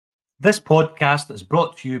This podcast is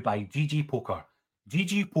brought to you by GG Poker.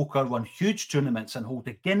 GG Poker won huge tournaments and hold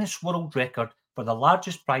the Guinness World Record for the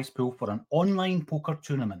largest prize pool for an online poker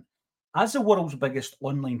tournament. As the world's biggest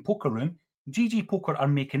online poker room, GG Poker are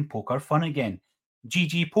making poker fun again.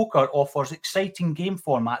 GG Poker offers exciting game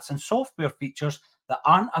formats and software features that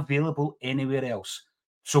aren't available anywhere else.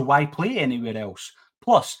 So why play anywhere else?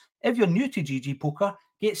 Plus, if you're new to GG Poker,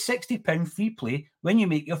 get £60 free play when you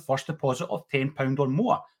make your first deposit of £10 or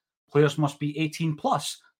more. Players must be 18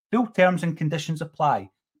 plus. Full terms and conditions apply.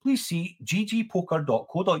 Please see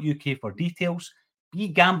ggpoker.co.uk for details.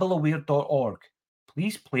 BeGambleAware.org.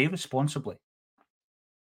 Please play responsibly.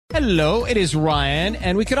 Hello, it is Ryan,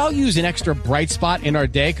 and we could all use an extra bright spot in our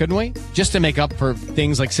day, couldn't we? Just to make up for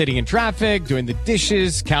things like sitting in traffic, doing the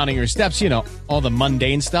dishes, counting your steps, you know, all the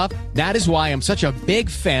mundane stuff. That is why I'm such a big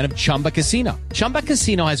fan of Chumba Casino. Chumba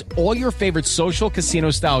Casino has all your favorite social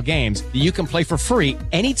casino-style games that you can play for free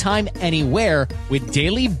anytime, anywhere with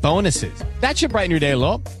daily bonuses. That should brighten your day a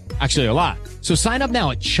little. Actually, a lot. So sign up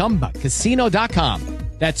now at ChumbaCasino.com.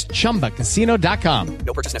 That's ChumbaCasino.com.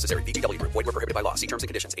 No purchase necessary. VGW Group. Void where prohibited by law. See terms and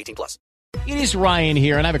conditions. 18 plus. It is Ryan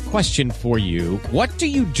here, and I have a question for you. What do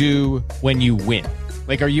you do when you win?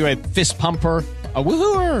 Like, are you a fist pumper, a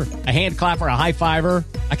woohooer, a hand clapper, a high fiver?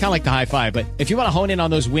 I kind of like the high five, but if you want to hone in on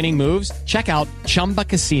those winning moves, check out Chumba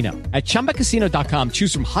Casino. At ChumbaCasino.com,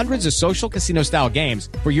 choose from hundreds of social casino-style games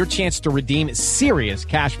for your chance to redeem serious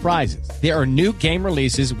cash prizes. There are new game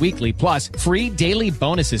releases weekly, plus free daily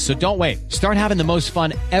bonuses, so don't wait. Start having the most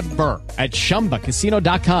fun ever at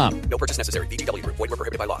ChumbaCasino.com. No purchase necessary. VGW Group. Void where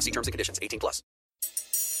prohibited by law. See terms and conditions. 18 plus.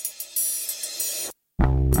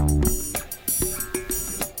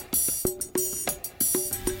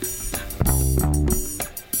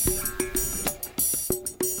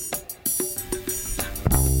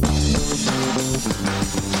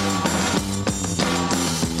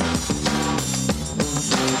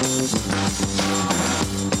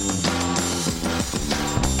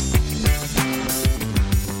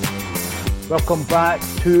 Welcome back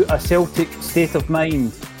to A Celtic State of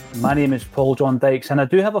Mind. My name is Paul John Dykes, and I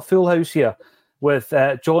do have a full house here with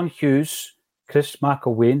John Hughes, Chris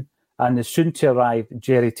McElwain, and the soon-to-arrive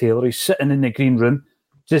Jerry Taylor. He's sitting in the green room,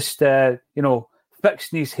 just,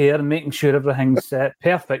 fixing his hair and making sure everything's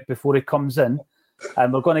perfect before he comes in.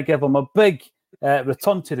 And we're going to give him a big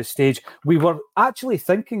return to the stage. We were actually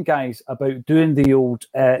thinking, guys, about doing the old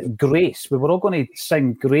Grace. We were all going to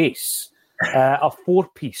sing Grace, a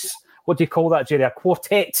four-piece. What do you call that, Jerry? A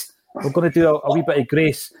quartet. We're going to do a wee bit of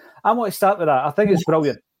Grace. I want to start with that. I think it's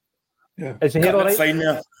brilliant. Yeah. Is your hair all right? Fine,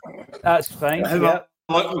 yeah. That's fine. Yeah.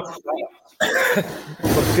 We're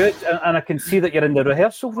good. And I can see that you're in the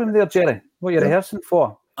rehearsal room there, Jerry. What are you rehearsing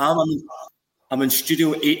for? I'm in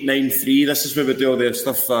Studio 893. This is where we do all the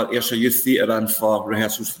stuff for Ayrshire Youth Theatre and for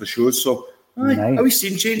rehearsals for the shows. So, nice. Are we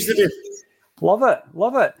seeing change today? Love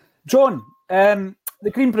it. John, the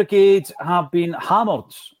Green Brigade have been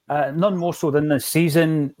hammered, none more so than this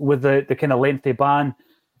season, with the kind of lengthy ban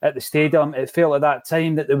at the stadium. It felt at that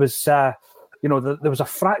time that there was, there was a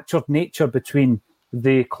fractured nature between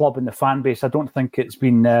the club and the fan base. I don't think it's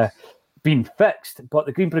been fixed, but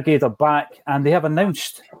the Green Brigade are back, and they have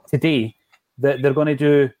announced today that they're going to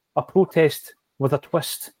do a protest with a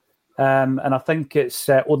twist. And I think it's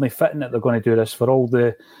only fitting that they're going to do this for all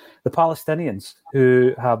the Palestinians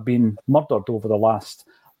who have been murdered over the last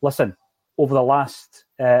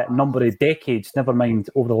number of decades, never mind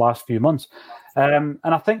over the last few months. And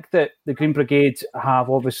I think that the Green Brigade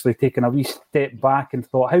have obviously taken a wee step back and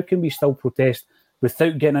thought, how can we still protest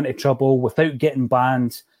without getting into trouble, without getting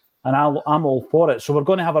banned? And I'm all for it. So we're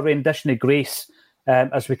going to have a rendition of Grace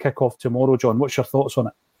as we kick off tomorrow. John, what's your thoughts on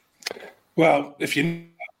it? Well, if you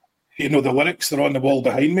know the lyrics, they're on the wall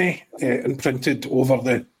behind me and printed over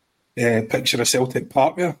the picture of Celtic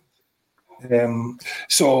Park there. I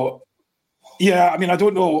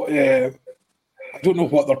don't know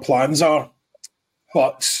what their plans are,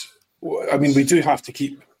 but I mean, we do have to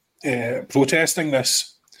keep protesting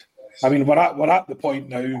this. I mean, we're at the point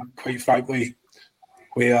now, quite frankly,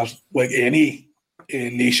 where, like any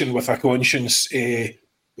nation with a conscience,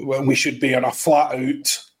 we should be on a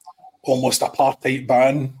flat-out, almost apartheid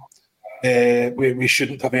ban. We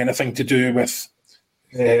shouldn't have anything to do with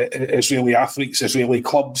Israeli athletes, Israeli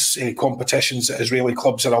clubs, competitions that Israeli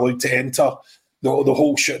clubs are allowed to enter. The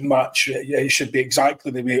whole shooting match, it should be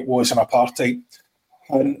exactly the way it was in apartheid.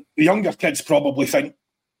 And the younger kids probably think,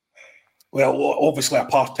 well, obviously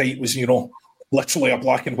apartheid was, literally a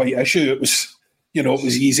black and white issue. It was, it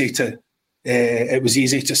was easy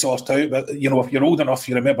to sort out. But if you're old enough,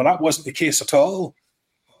 you remember that wasn't the case at all.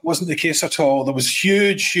 There was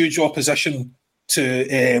huge opposition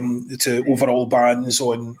to overall bans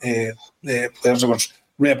on players. There was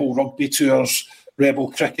rebel rugby tours,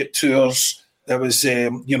 rebel cricket tours. There was,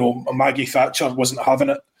 Maggie Thatcher wasn't having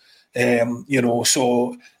it.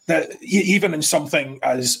 So that even in something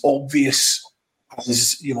as obvious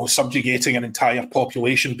as, subjugating an entire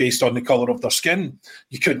population based on the colour of their skin,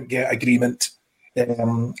 you couldn't get agreement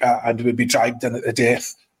and would be dragged in at the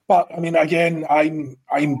death. But, I mean, again,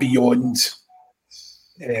 I'm beyond...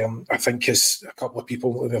 I think, as a couple of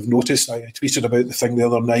people have noticed, I tweeted about the thing the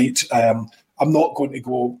other night. I'm not going to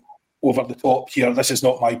go over the top here. This is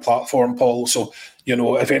not my platform, Paul. So,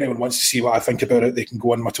 if anyone wants to see what I think about it, they can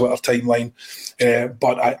go on my Twitter timeline.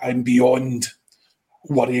 But I'm beyond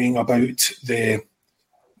worrying about the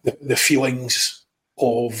feelings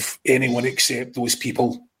of anyone except those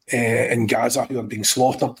people in Gaza who are being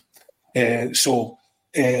slaughtered.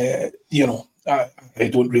 I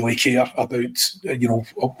don't really care about,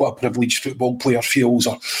 what a privileged football player feels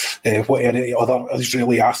or what any other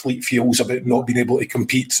Israeli athlete feels about not being able to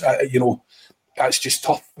compete. That's just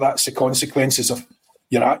tough. That's the consequences of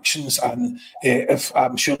your actions. And if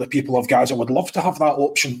I'm sure the people of Gaza would love to have that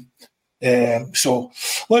option. I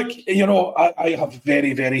have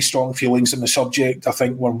very, very strong feelings on the subject. I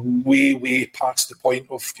think we're way, way past the point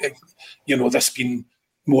of, this being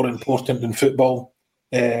more important than football.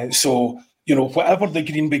 Whatever the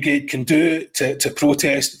Green Brigade can do to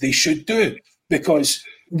protest, they should do, because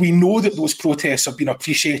we know that those protests have been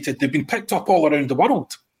appreciated. They've been picked up all around the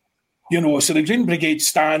world. So the Green Brigade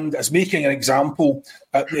stand as making an example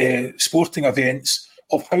at sporting events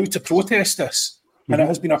of how to protest this. Mm-hmm. And it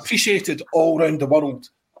has been appreciated all around the world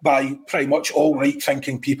by pretty much all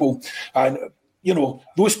right-thinking people. And,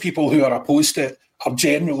 those people who are opposed to it are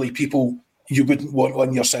generally people you wouldn't want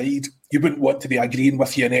on your side. You wouldn't want to be agreeing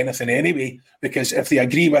with you in anything anyway, because if they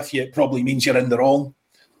agree with you, it probably means you're in the wrong.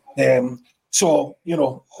 As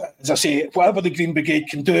I say, whatever the Green Brigade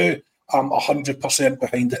can do, I'm 100%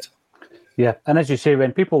 behind it. Yeah, and as you say,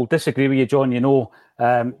 when people disagree with you, John,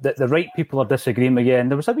 that the right people are disagreeing with you.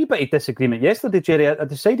 And there was a wee bit of disagreement yesterday, Jerry. I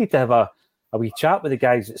decided to have a wee chat with the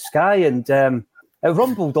guys at Sky, and it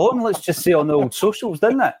rumbled on, let's just say, on the old socials,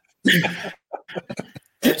 didn't it?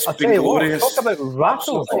 It's I'll been glorious. Talk about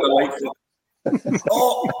rattles.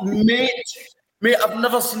 Oh, mate, I've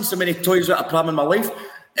never seen so many toys out of pram in my life.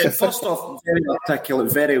 First off, very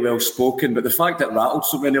articulate, very well spoken, but the fact that rattled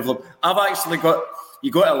so many of them, I've actually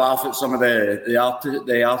you got to laugh at some of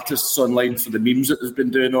the artists online for the memes that they've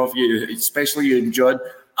been doing of you, especially you and John.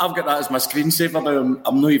 I've got that as my screensaver now.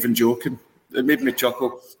 I'm not even joking. It made me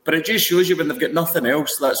chuckle. But it just shows you when they've got nothing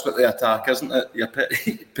else, that's what they attack, isn't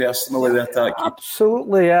it? Personally, they attack you.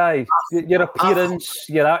 Absolutely, aye. Your appearance,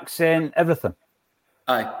 your accent, everything.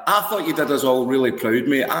 Aye. I thought you did us all really proud,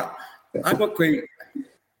 mate. I got quite...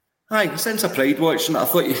 Aye, a sense of pride watching it. I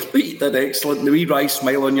thought you did excellent. The wee wry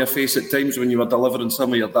smile on your face at times when you were delivering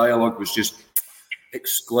some of your dialogue was just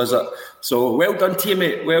exquisite. So well done to you,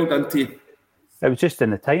 mate. Well done to you. It was just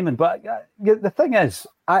in the timing. But the thing is,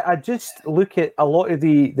 I just look at a lot of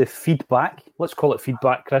the feedback, let's call it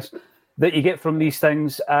feedback, Chris, that you get from these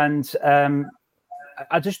things, and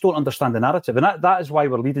I just don't understand the narrative. And that is why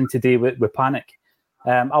we're leading today with panic.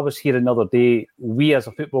 I was hearing the other day, we as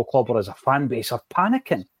a football club or as a fan base are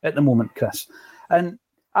panicking at the moment, Chris. And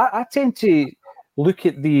I tend to look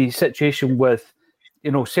at the situation with,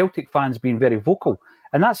 Celtic fans being very vocal.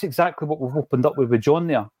 And that's exactly what we've opened up with John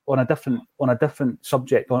there on a different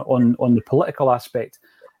subject, on the political aspect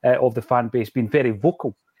of the fan base being very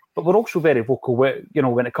vocal. But we're also very vocal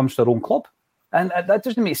when it comes to our own club. And that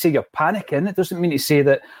doesn't mean to say you're panicking. It doesn't mean to say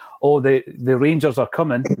that, the Rangers are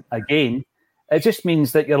coming again. It just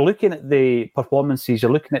means that you're looking at the performances,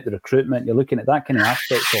 you're looking at the recruitment, you're looking at that kind of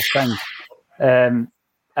aspect of things.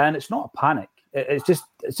 And it's not a panic. It's just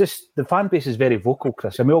the fan base is very vocal,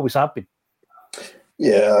 Chris, and we always have been.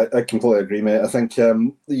 Yeah, I completely agree, mate. I think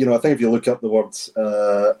if you look up the word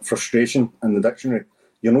frustration in the dictionary,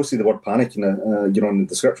 you'll not see the word panic in the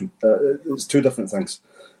description. It's two different things,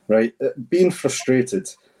 right? Being frustrated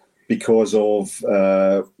because of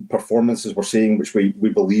performances we're seeing, which we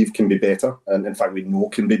believe can be better, and in fact we know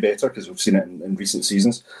can be better because we've seen it in recent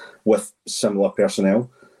seasons with similar personnel.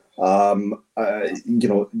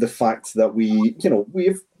 The fact that we've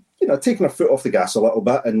taken our foot off the gas a little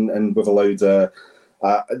bit, and we've allowed the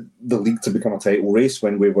league to become a title race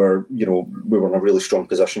when we were in a really strong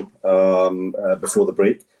position before the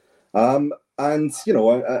break, and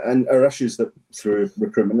our issues that through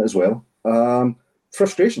recruitment as well.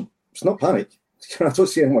 Frustration. It's not panic. I don't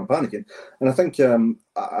see anyone panicking. And I think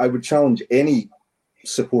I would challenge any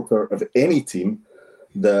supporter of any team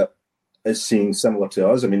that is seeing similar to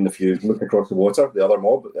us. I mean, if you look across the water, the other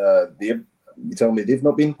mob, you tell me they've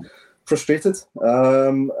not been frustrated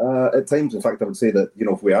at times. In fact, I would say that,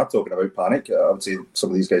 if we are talking about panic, I would say some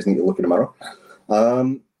of these guys need to look in the mirror.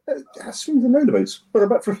 Swings and roundabouts. We're a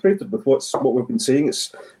bit frustrated with what we've been saying.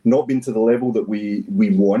 It's not been to the level that we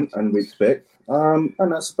want and we expect, and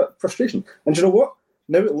that's a bit of frustration. And you know what?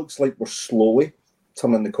 Now it looks like we're slowly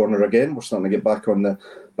turning the corner again. We're starting to get back on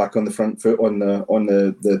the front foot on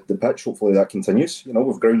the pitch. Hopefully that continues.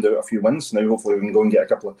 We've ground out a few wins now. Hopefully we can go and get a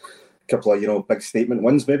couple of big statement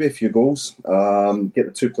wins, maybe a few goals. Get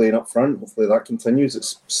the two playing up front. Hopefully that continues. It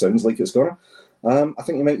sounds like it's gonna. I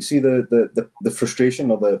think you might see the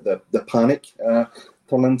frustration or the panic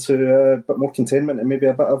turn into a bit more contentment and maybe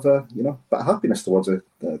a bit of bit of happiness towards the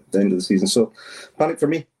end of the season. So panic for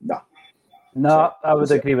me, nah. No, I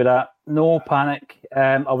would agree with that. No panic.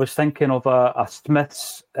 I was thinking of a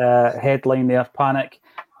Smiths headline there, panic,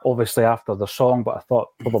 obviously after the song, but I thought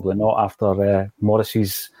probably not after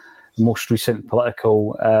Morrissey's most recent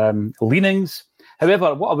political leanings.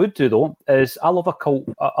 However, what I would do though is I love a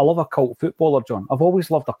cult footballer, John. I've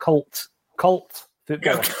always loved a cult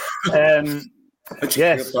footballer.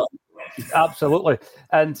 Yes, absolutely.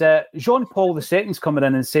 And Jean Paul II's coming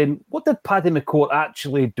in and saying, "What did Paddy McCourt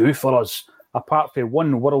actually do for us apart from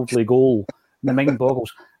one worldly goal?" The mind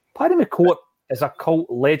boggles. Paddy McCourt is a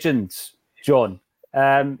cult legend, John.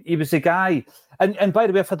 He was the guy, and by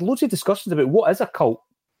the way, I've had loads of discussions about what is a cult.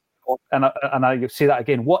 And I say that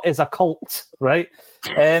again. What is a cult, right?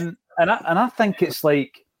 And I think it's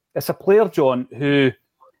a player, John, who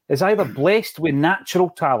is either blessed with natural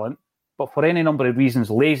talent, but for any number of reasons,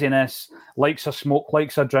 laziness, likes a smoke,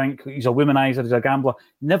 likes a drink, he's a womanizer, he's a gambler,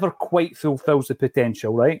 never quite fulfills the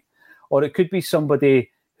potential, right? Or it could be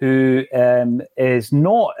somebody who is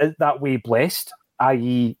not that way blessed,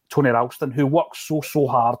 i.e. Tony Ralston, who works so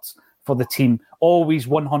hard for the team, always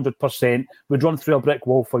 100%, would run through a brick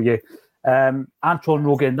wall for you. Anton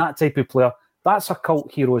Rogan, that type of player, that's a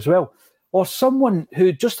cult hero as well. Or someone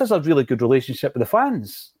who just has a really good relationship with the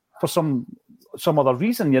fans for some other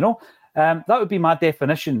reason, That would be my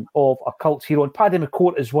definition of a cult hero. And Paddy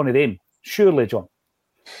McCourt is one of them, surely, John.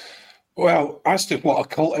 Well, as to what a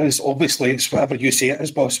cult is, obviously it's whatever you say it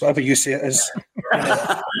is, boss. Whatever you say it is.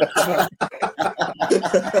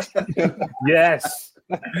 Yes.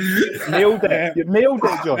 Nailed it. You nailed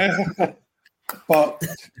it, John. But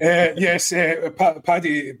yes,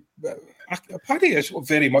 Paddy is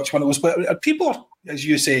very much one of those. But people are, as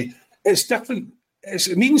you say, it's different.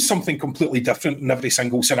 It means something completely different in every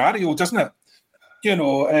single scenario, doesn't it?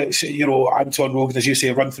 It's, Anton Rogan, as you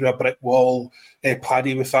say, run through a brick wall.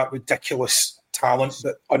 Paddy with that ridiculous talent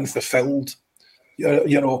but unfulfilled.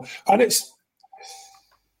 And it's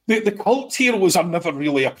the cult heroes are never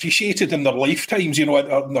really appreciated in their lifetimes, in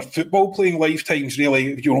their football playing lifetimes,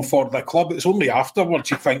 really, for the club. It's only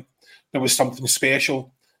afterwards you think there was something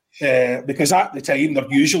special, because at the time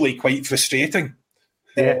they're usually quite frustrating.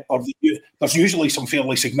 Yeah. Or there's usually some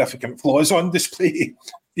fairly significant flaws on display,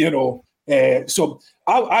 So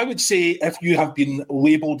I would say if you have been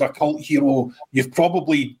labelled a cult hero, you've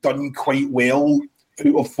probably done quite well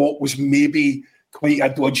out of what was maybe quite a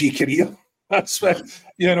dodgy career. That's what,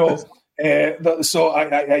 so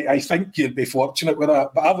I think you'd be fortunate with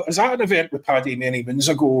that. But I was at an event with Paddy many moons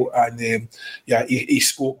ago, and he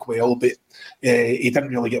spoke well, but he didn't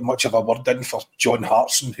really get much of a word in for John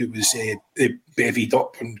Hartson, who was bevied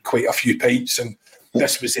up on quite a few pints, and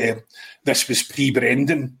this was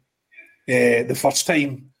pre-Brendan the first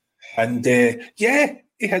time, and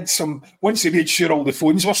he had some. Once he made sure all the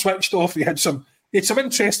phones were switched off, he had some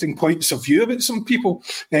interesting points of view about some people.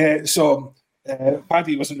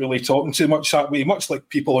 Paddy wasn't really talking too much that way, much like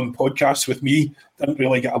people on podcasts with me didn't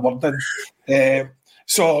really get a word in.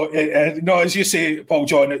 No, as you say, Paul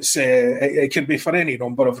John, it can be for any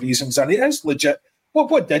number of reasons, and it is legit.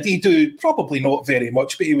 What did he do? Probably not very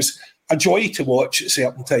much, but he was a joy to watch at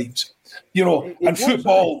certain times. And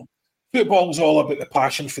football's all about the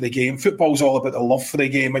passion for the game. Football's all about the love for the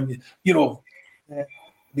game, and I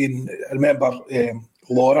remember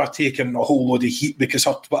Laura taking a whole load of heat because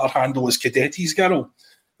her Twitter handle is Cadetti's Girl.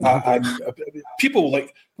 And people there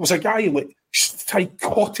was a guy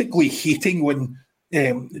psychotically hating when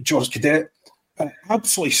George Cadet,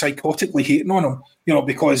 absolutely psychotically hating on him,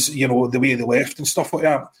 because, the way they left and stuff like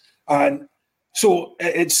that. And so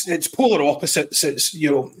it's polar opposites. It's,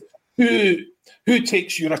 who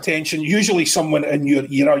takes your attention? Usually someone in your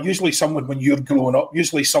era, usually someone when you're growing up,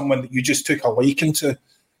 usually someone that you just took a liking to.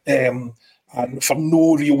 And for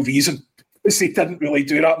no real reason, because they didn't really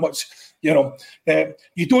do that much. You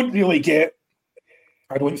don't really get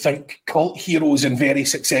I don't think cult heroes in very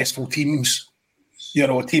successful teams,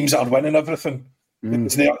 teams that are winning everything,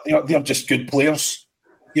 because they're just good players.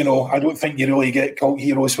 I don't think you really get cult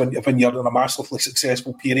heroes when you're in a massively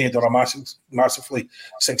successful period or a massively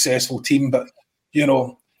successful team. But,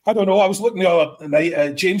 I don't know. I was looking the other night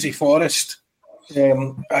at Jamesy Forrest.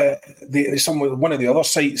 One of the other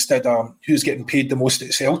sites did who's getting paid the most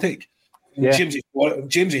at Celtic. Yeah.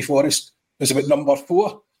 Jamesy Forrest is about number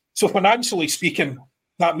 4. So financially speaking,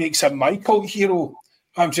 that makes him my cult hero.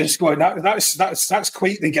 I'm just going, that's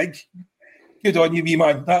quite the gig. Good on you, wee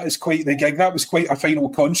man. That is quite the gig. That was quite a final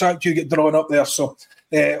contract you get drawn up there. So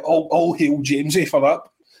all hail Jamesy for that.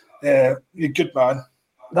 You're a good man.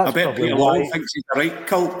 That's I bet Peter Long thinks he's a right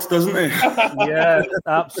cult, doesn't he? Yeah,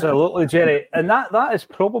 absolutely, Jerry. And that is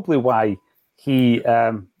probably why he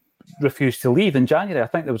refused to leave in January. I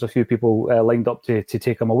think there was a few people lined up to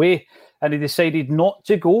take him away, and he decided not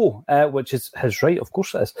to go, which is his right, of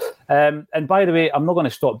course it is. And by the way, I'm not going to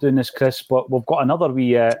stop doing this, Chris, but we've got another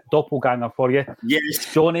wee doppelganger for you.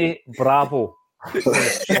 Yes. Johnny Bravo. Have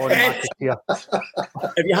you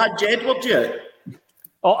had Jedward yet?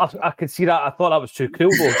 Oh, I could see that. I thought that was too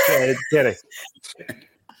cool, though, Jerry.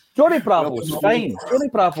 Johnny Bravo's fine. Johnny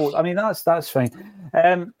Bravo, I mean, that's fine.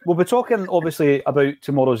 We'll be talking, obviously, about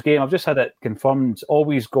tomorrow's game. I've just had it confirmed.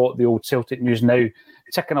 Always got the old Celtic news now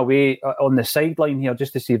ticking away on the sideline here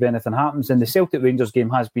just to see if anything happens. And the Celtic-Rangers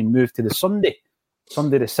game has been moved to the Sunday the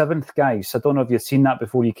 7th, guys. I don't know if you've seen that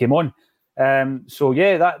before you came on. So,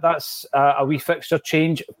 yeah, that's a wee fixture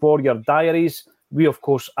change for your diaries. We, of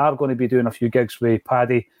course, are going to be doing a few gigs with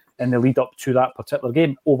Paddy in the lead up to that particular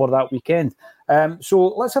game over that weekend. So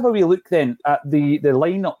let's have a wee look then at the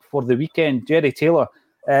lineup for the weekend. Jerry Taylor,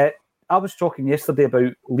 I was talking yesterday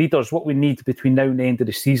about leaders, what we need between now and the end of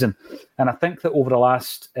the season. And I think that over the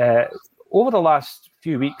last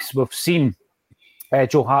few weeks, we've seen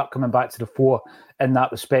Joe Hart coming back to the fore in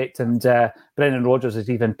that respect. And Brendan Rodgers has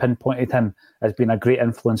even pinpointed him as being a great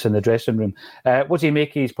influence in the dressing room. What do you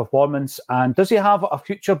make of his performance? And does he have a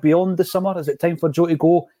future beyond the summer? Is it time for Joe to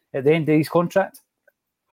go at the end of his contract?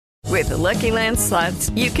 With the Lucky Land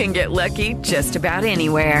Slots, you can get lucky just about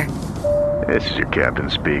anywhere. This is your captain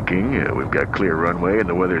speaking. We've got clear runway and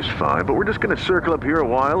the weather's fine, but we're just going to circle up here a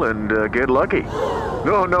while and get lucky.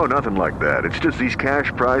 No, nothing like that. It's just these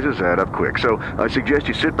cash prizes add up quick. So I suggest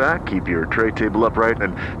you sit back, keep your tray table upright,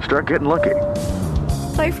 and start getting lucky.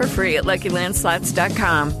 Play for free at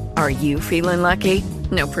LuckyLandSlots.com. Are you feeling lucky?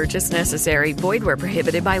 No purchase necessary. Void where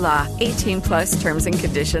prohibited by law. 18+ terms and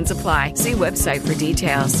conditions apply. See website for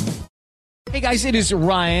details. Hey guys, it is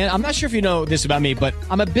Ryan. I'm not sure if you know this about me, but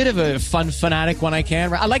I'm a bit of a fun fanatic when I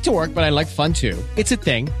can. I like to work, but I like fun too. It's a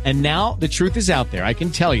thing. And now the truth is out there. I can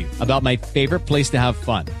tell you about my favorite place to have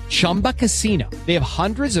fun. Chumba Casino. They have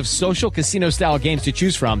hundreds of social casino style games to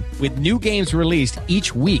choose from with new games released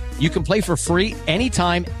each week. You can play for free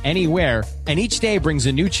anytime, anywhere. And each day brings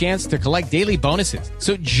a new chance to collect daily bonuses.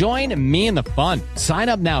 So join me in the fun. Sign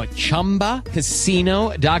up now at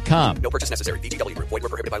ChumbaCasino.com. No purchase necessary. VGW. Void where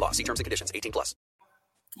prohibited by law. See terms and conditions. 18+.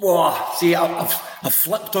 Oh, see, I've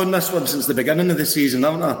flipped on this one since the beginning of the season,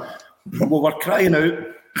 haven't I? We were crying out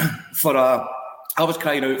for I was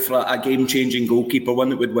crying out for a game-changing goalkeeper, one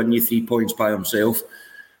that would win you 3 points by himself.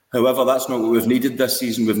 However, that's not what we've needed this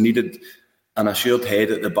season. We've needed an assured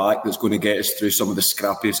head at the back that's going to get us through some of the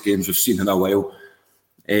scrappiest games we've seen in a while.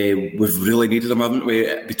 We've really needed him, haven't we?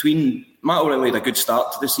 Between Matt O'Reilly had a good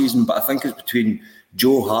start to the season, but I think it's between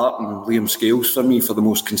Joe Hart and Liam Scales for me for the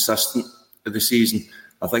most consistent of the season.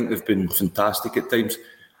 I think they've been fantastic at times.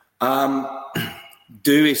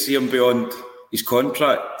 Do we see him beyond his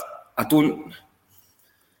contract? I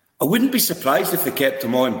wouldn't be surprised if they kept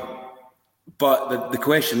him on. But the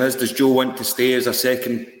question is, does Joe want to stay as a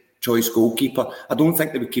second choice goalkeeper? I don't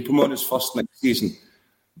think they would keep him on as first next season.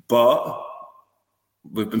 But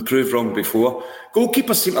we've been proved wrong before.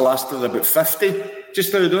 Goalkeepers seem to last till about 50,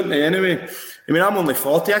 just now, don't they, anyway? I mean, I'm only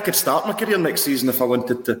 40. I could start my career next season if I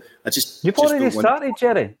wanted to. You've already started,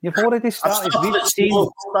 Jerry. You've already started.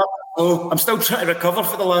 I'm still trying to recover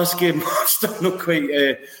for the last game. I'm still not quite...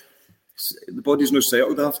 the body's not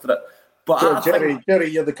settled after it. But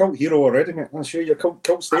Jerry, you're the cult hero already, mate. I'm sure you're cult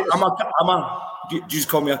status. You just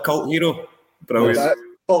call me a cult hero. Brilliant.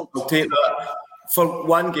 I'll take that. For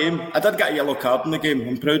one game, I did get a yellow card in the game.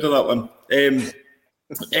 I'm proud of that one.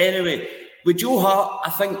 Anyway, with Joe Hart,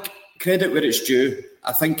 I think credit where it's due.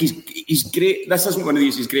 I think he's great. This isn't one of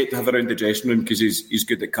these he's great to have around the dressing room because he's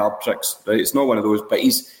good at card tricks. Right? It's not one of those, but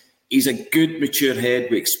he's a good, mature head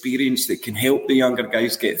with experience that can help the younger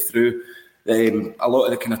guys get through a lot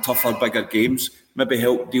of the kind of tougher, bigger games. Maybe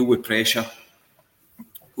help deal with pressure.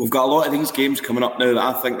 we've got a lot of these games coming up now that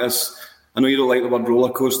I think this. I know you don't like the word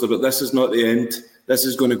roller coaster, but this is not the end. This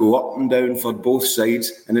is going to go up and down for both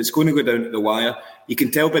sides, and it's going to go down to the wire. You can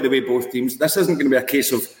tell by the way both teams. This isn't going to be a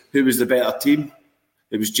case of who was the better team.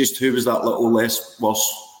 It was just who was that little less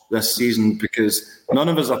worse this season, because none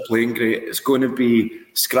of us are playing great. It's going to be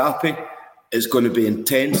scrappy. It's going to be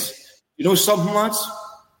intense. You know something, lads?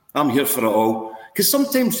 I'm here for it all. Because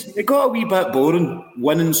sometimes it got a wee bit boring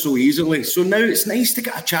winning so easily. So now it's nice to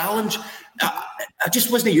get a challenge. I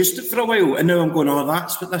just wasn't used to it for a while. And now I'm going, oh,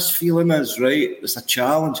 that's what this feeling is, right? It's a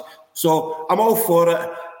challenge. So I'm all for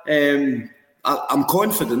it. I'm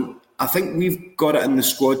confident. I think we've got it in the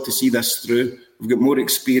squad to see this through. We've got more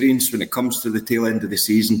experience when it comes to the tail end of the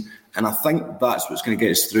season. And I think that's what's going to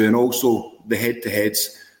get us through. And also the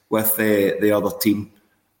head-to-heads with the other team.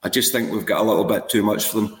 I just think we've got a little bit too much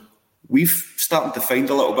for them. We've started to find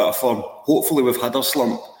a little bit of form. Hopefully we've had our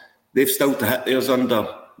slump. They've still to hit theirs under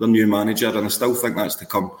their new manager, and I still think that's to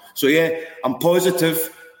come. So yeah, I'm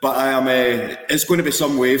positive, but I am. It's going to be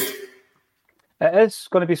some wave. It is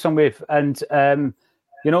going to be some wave, and the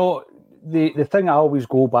thing I always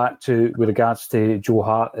go back to with regards to Joe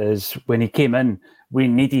Hart is when he came in, we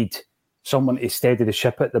needed someone to steady the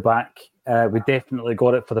ship at the back. We definitely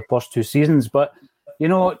got it for the first 2 seasons, but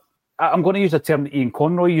I'm going to use a term that Ian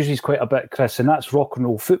Conroy uses quite a bit, Chris, and that's rock and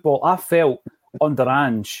roll football. I felt under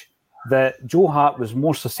Ange that Joe Hart was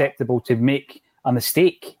more susceptible to make a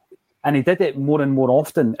mistake, and he did it more and more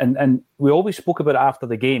often. And we always spoke about it after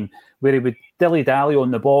the game, where he would dilly-dally on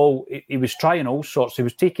the ball. He was trying all sorts. He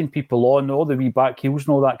was taking people on, all the wee back heels and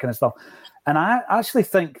all that kind of stuff. And I actually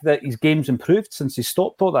think that his game's improved since he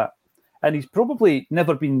stopped all that. And he's probably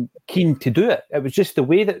never been keen to do it. It was just the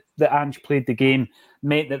way that Ange played the game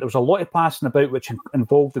meant that there was a lot of passing about which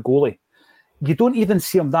involved the goalie. You don't even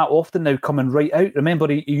see him that often now coming right out. Remember,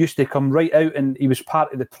 he used to come right out and he was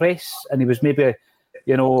part of the press and he was maybe, at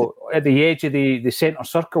the edge of the centre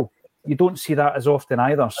circle. You don't see that as often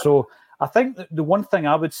either. So I think that the one thing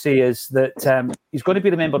I would say is that he's going to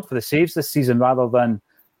be remembered for the saves this season rather than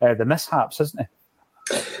the mishaps, isn't he?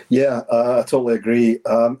 Yeah, I totally agree.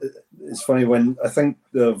 It's funny when I think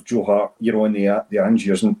of Joe Hart, in the Ange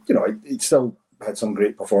years, and he still had some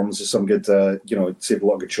great performances, some good, saved a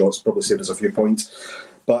lot of good shots, probably saved us a few points.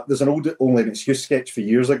 But there's an old Only an Excuse sketch for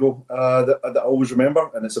years ago that I always remember,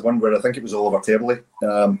 and it's the one where I think it was Oliver Tebley,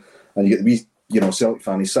 and you get the wee, Celtic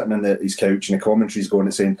fan, he's sitting in his couch and the commentary's going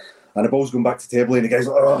and saying, and the ball's going back to Tebley, and the guy's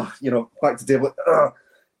like, back to Tebley.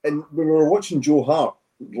 And when we were watching Joe Hart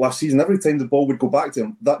last season, every time the ball would go back to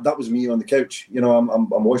him, that was me on the couch. I'm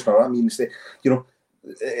watching that me mistake.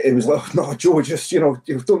 It was like, no, Joe, just don't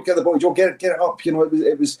get the ball, Joe, get it up.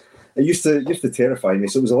 It used to terrify me.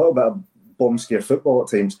 So it was a little bit of bomb scare football at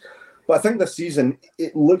times. But I think this season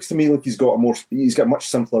it looks to me like he's got a much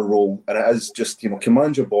simpler role, and it is just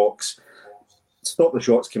command your box, stop the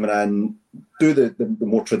shots coming in, do the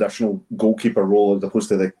more traditional goalkeeper role as opposed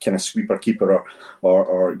to the kind of sweeper keeper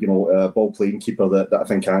or ball playing keeper that I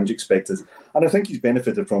think Ange expected. And I think he's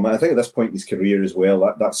benefited from it. I think at this point in his career as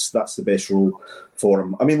well, that's the best role for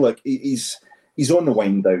him. I mean, look, he's on the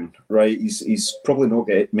wind down, right? He's probably not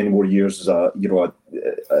got many more years as at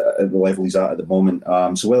the level he's at the moment.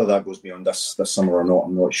 So whether that goes beyond this summer or not,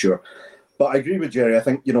 I'm not sure. But I agree with Jerry. I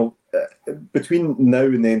think, between now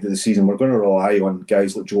and the end of the season, we're going to rely on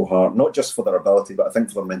guys like Joe Hart, not just for their ability, but I think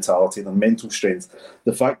for their mentality, their mental strength,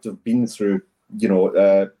 the fact they've been through,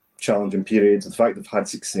 challenging periods, the fact they've had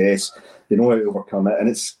success, they know how to overcome it. And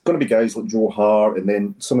it's going to be guys like Joe Hart and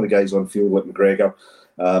then some of the guys on field like McGregor,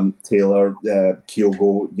 Taylor,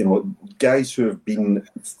 Kyogo, guys who have been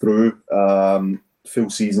through full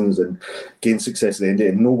seasons and gain success at the end of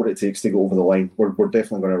it and know what it takes to go over the line. We're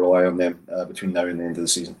definitely going to rely on them between now and the end of the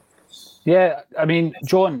season. Yeah, I mean,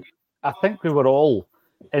 John, I think we were all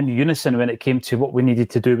in unison when it came to what we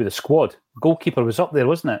needed to do with the squad. Goalkeeper was up there,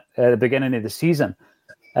 wasn't it, at the beginning of the season?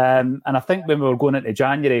 And I think when we were going into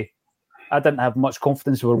January, I didn't have much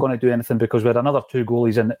confidence we were going to do anything because we had another 2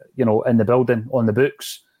 goalies in the building on the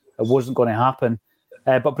books. It wasn't going to happen.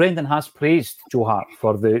 But Brendan has praised Joe Hart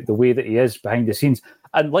for the way that he is behind the scenes.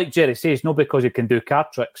 And like Jerry says, not because he can do card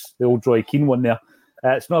tricks, the old Roy Keane one there.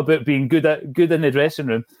 It's not about being good in the dressing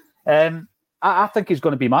room. I think he's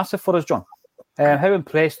going to be massive for us, John. How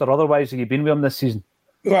impressed or otherwise have you been with him this season?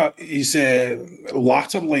 Well, he's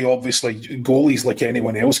latterly, obviously, goalies like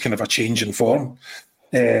anyone else can have a change in form.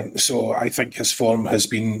 So I think his form has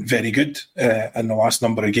been very good in the last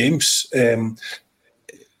number of games.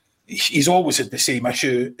 He's always had the same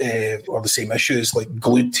issue or the same issues, like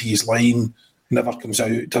glued to his line, never comes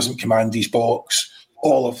out, doesn't command his box,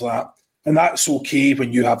 all of that. And that's okay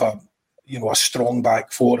when you have a a strong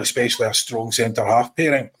back four, especially a strong centre half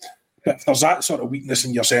pairing. But if there's that sort of weakness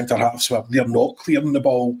in your centre halves where they're not clearing the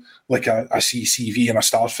ball like a CCV and a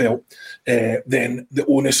Starfelt, then the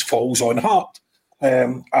onus falls on Hart.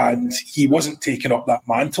 And he wasn't taking up that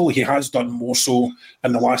mantle. He has done more so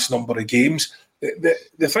in the last number of games.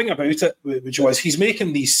 The thing about it, which was, he's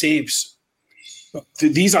making these saves.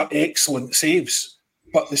 These are excellent saves.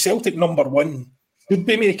 But the Celtic number one should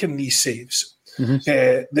be making these saves.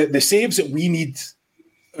 Mm-hmm. The saves that we need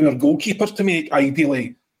our goalkeeper to make,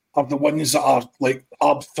 ideally, are the ones that are like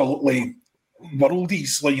absolutely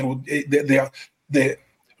worldies. Like, they're the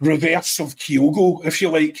reverse of Kyogo, if you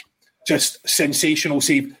like. Just sensational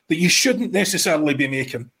save that you shouldn't necessarily be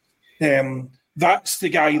making. That's the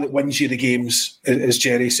guy that wins you the games, as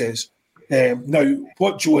Jerry says. Now,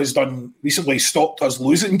 what Joe has done recently stopped us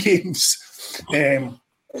losing games. By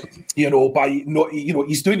not,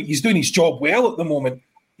 he's doing his job well at the moment.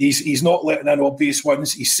 He's not letting in obvious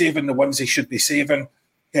ones. He's saving the ones he should be saving.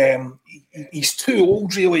 He's too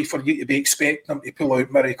old, really, for you to be expecting him to pull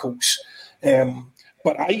out miracles.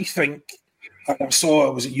 But I think. I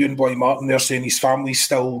saw, was it you and Boy Martin there saying his family's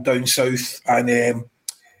still down south, and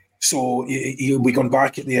so he'll be going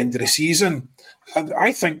back at the end of the season. And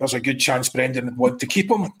I think there's a good chance Brendan would want to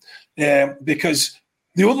keep him, because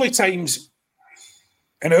the only times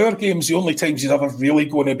in our games, the only times he's ever really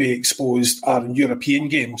going to be exposed are in European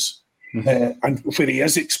games, and where he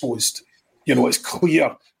is exposed, it's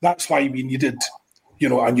clear. That's why we needed,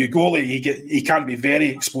 a new goalie. He can be very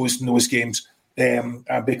exposed in those games.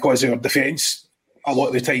 Because our defence, a lot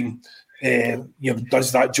of the time,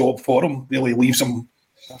 does that job for him, really leaves him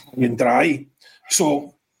hanging dry.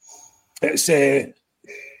 So it's in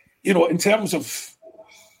terms of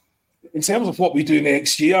what we do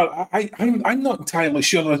next year, I'm not entirely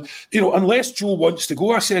sure. Unless Joe wants to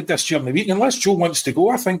go, I said this during the week. Unless Joe wants to go,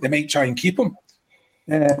 I think they might try and keep him.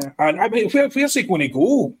 And I mean, where's he going to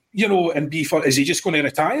go? And be for? Is he just going to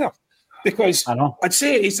retire? Because I'd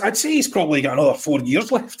say he's probably got another 4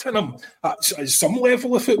 years left in him at some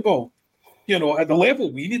level of football. At the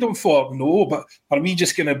level we need him for, no. But are we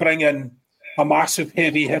just going to bring in a massive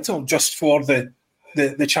heavy hitter just for the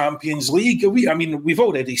Champions League? We've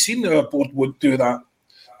already seen that our board would do that.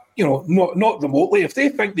 Not remotely. If they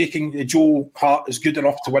think Joe Hart is good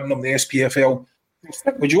enough to win them the SPFL,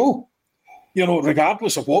 stick with Joe.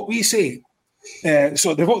 Regardless of what we say.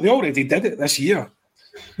 So they already did it this year.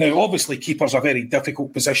 Now, obviously, keeper's a very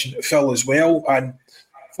difficult position to fill as well, and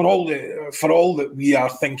for all that we are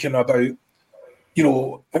thinking about,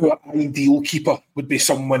 our ideal keeper would be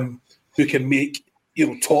someone who can make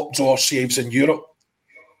top drawer saves in Europe.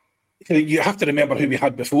 You have to remember who we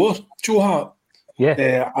had before, Joe Hart.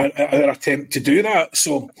 Yeah, our attempt to do that.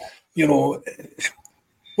 So,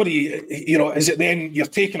 what do you? Is it then you're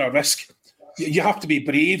taking a risk? You have to be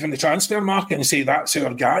brave in the transfer market and say that's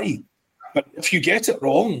our guy. But if you get it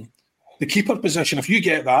wrong, the keeper position, if you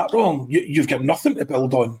get that wrong, you've got nothing to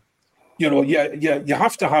build on. You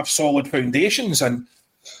have to have solid foundations and,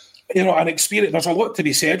 an experience. There's a lot to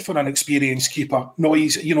be said for an experienced keeper. No,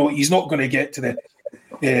 he's not going to get to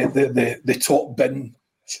the top bin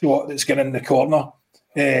shot that's going in the corner.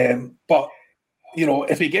 But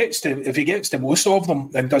if he gets to most of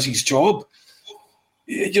them and does his job,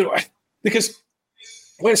 because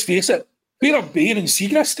let's face it, where are Bain and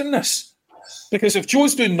Segrist in this? Because if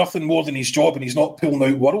Joe's doing nothing more than his job and he's not pulling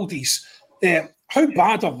out worldies, how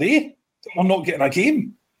bad are they? I'm not getting a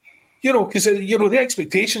game. Because the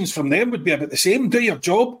expectations from them would be about the same. Do your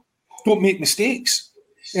job, don't make mistakes.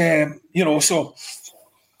 So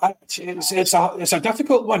it's a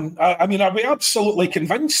difficult one. Are we absolutely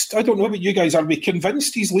convinced? I don't know about you guys. Are we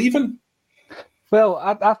convinced he's leaving? Well,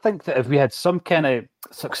 I think that if we had some kind of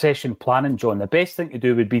succession planning, John, the best thing to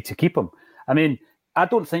do would be to keep him. I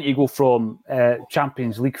don't think you go from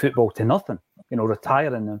Champions League football to nothing,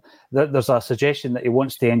 retiring. There's a suggestion that he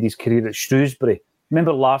wants to end his career at Shrewsbury.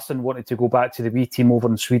 Remember Larsson wanted to go back to the wee team over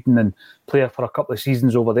in Sweden and play for a couple of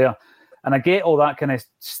seasons over there. And I get all that kind of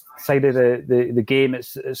side of the game.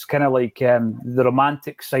 It's kind of like the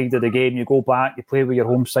romantic side of the game. You go back, you play with your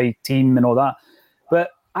home side team and all that.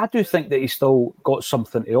 But I do think that he's still got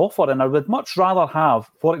something to offer. And I would much rather have,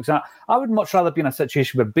 for example, be in a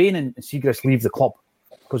situation where Bain and Segrist leave the club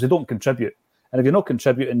because they don't contribute. And if you're not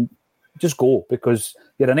contributing, just go, because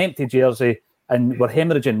you're an empty jersey and we're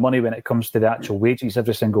hemorrhaging money when it comes to the actual wages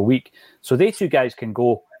every single week. So they two guys can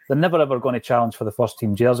go. They're never, ever going to challenge for the first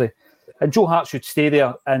team jersey. And Joe Hart should stay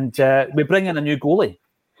there. And we bring in a new goalie.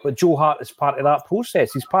 But Joe Hart is part of that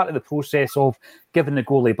process. He's part of the process of giving the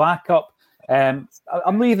goalie backup. I'm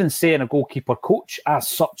not even saying a goalkeeper coach as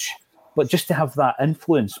such, But just to have that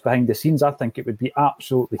influence behind the scenes, I think it would be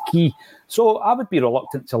absolutely key. So I would be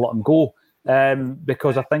reluctant to let him go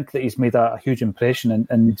because I think that he's made a huge impression.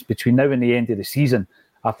 And between now and the end of the season,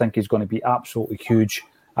 I think he's going to be absolutely huge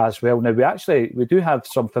as well. Now, we do have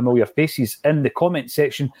some familiar faces in the comment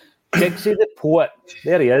section. Giggsy the Poet,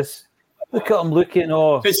 there he is. Look at him looking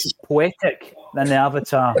all poetic in the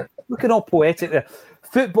avatar. Looking all poetic there.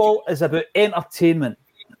 Football is about entertainment.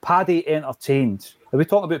 Paddy entertained. Are we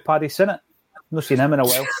talking about Paddy Sinnott? I've not seen him in a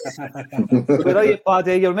while. Where are you,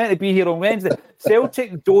 Paddy? You're meant to be here on Wednesday.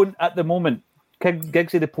 Celtic don't at the moment.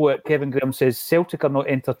 Giggsy the Poet, Kevin Graham says, Celtic are not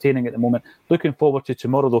entertaining at the moment. Looking forward to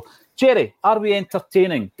tomorrow, though. Jerry, are we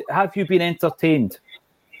entertaining? Have you been entertained?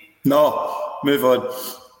 No, move on.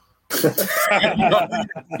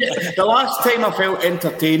 The last time I felt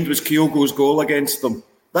entertained was Kyogo's goal against them.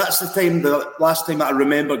 That's the last time that I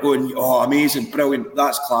remember going, oh, amazing, brilliant,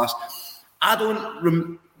 that's class. I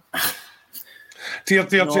don't... Dear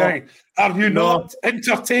Jerry, are you not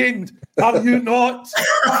entertained? Are you not?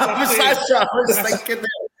 That's what I was thinking there.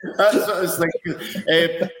 That's what I was thinking.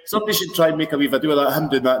 Somebody should try and make a wee video of that, him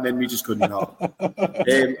doing that, and then me just going, no.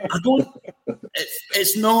 I don't...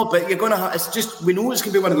 It's not, but you're going to... It's just... We know it's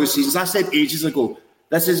going to be one of those seasons. I said ages ago,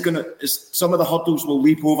 this is going to... Some of the hurdles will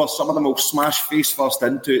leap over, some of them will smash face first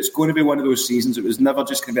into it. It's going to be one of those seasons. It was never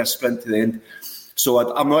just going to be a sprint to the end.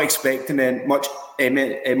 So I'm not expecting much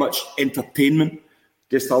entertainment,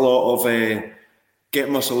 just a lot of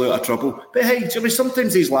getting myself out of trouble. But hey,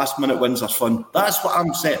 sometimes these last-minute wins are fun. That's what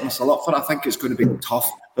I'm setting myself up for. I think it's going to be tough.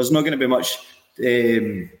 There's not going to be much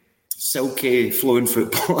silky flowing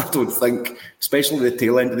football, I don't think, especially the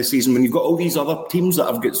tail end of the season when you've got all these other teams that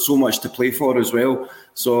have got so much to play for as well.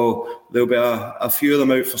 So there'll be a few of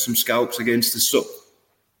them out for some scalps against us. So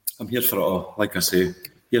I'm here for it all, like I say.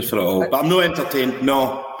 Here for it all. But I'm not entertained,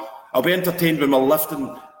 no. I'll be entertained when we're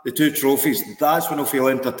lifting the 2 trophies. That's when I'll feel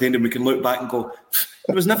entertained and we can look back and go,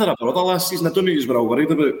 it was never a bother last season. I don't know what you were all worried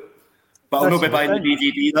about. But I'll not be buying the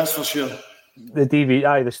DVD, that's for sure. The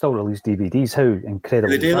DVD, they still release DVDs. How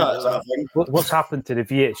incredible. They do that, is that a thing? What's happened to the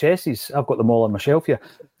VHSs? I've got them all on my shelf here.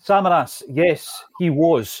 Samaras, yes, he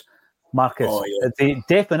was, Marcus, the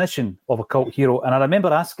definition of a cult hero. And I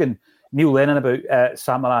remember asking Neil Lennon about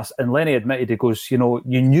Samaras, and Lenny admitted, he goes, you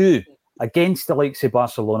knew against the likes of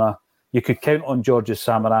Barcelona, you could count on Georges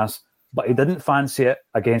Samaras, but he didn't fancy it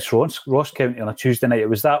against Ross County on a Tuesday night. It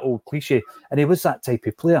was that old cliche, and he was that type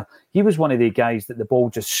of player. He was one of the guys that the ball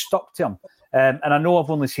just stuck to him. And I know I've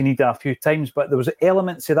only seen Ida a few times, but there was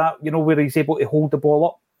elements of that, where he's able to hold the ball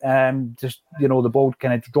up. The ball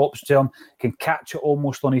kind of drops to him, can catch it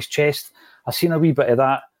almost on his chest. I've seen a wee bit of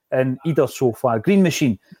that in Ida so far. Green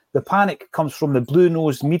Machine, the panic comes from the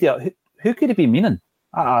blue-nosed media. Who could he be meaning?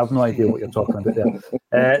 I have no idea what you're talking about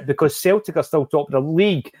there. Because Celtic are still top of the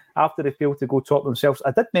league after they failed to go top themselves.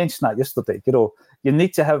 I did mention that yesterday. You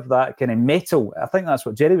need to have that kind of metal. I think that's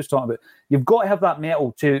what Jerry was talking about. You've got to have that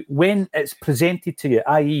metal to when it's presented to you,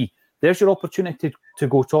 i.e., there's your opportunity to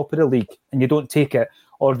go top of the league and you don't take it.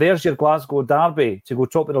 Or there's your Glasgow derby to go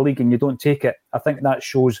top of the league and you don't take it. I think that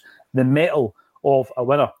shows the metal of a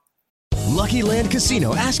winner. Lucky Land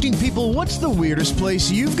Casino, asking people, what's the weirdest place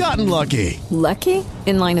you've gotten lucky? Lucky?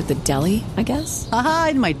 In line at the deli, I guess? Aha,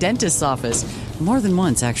 in my dentist's office. More than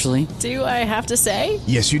once, actually. Do I have to say?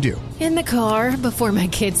 Yes, you do. In the car before my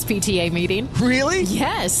kids' PTA meeting. Really?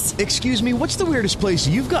 Yes. Excuse me, what's the weirdest place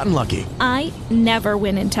you've gotten lucky? I never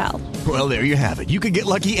win and tell. Well, there you have it. You can get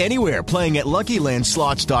lucky anywhere, playing at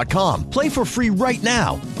LuckyLandSlots.com. Play for free right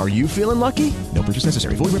now. Are you feeling lucky? No purchase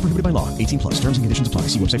necessary. Void where prohibited by law. 18+. Terms and conditions apply.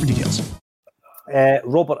 See website for details.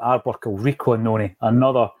 Robert Arbuckle, Rico Annoni,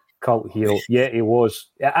 another cult hero. Yeah, he was.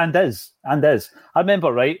 And is. I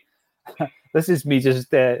remember, right? This is me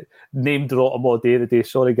just name drop him all day the day.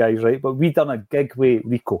 Sorry, guys, right? But we done a gig with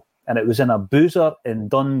Rico, and it was in a boozer in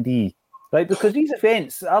Dundee, right? Because these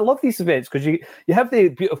events, I love these events because you have the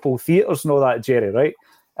beautiful theatres and all that, Jerry, right?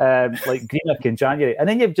 Like Greenock in January. And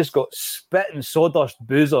then you've just got spitting sawdust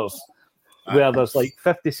boozers where there's like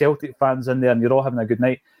 50 Celtic fans in there and you're all having a good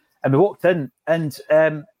night. And we walked in and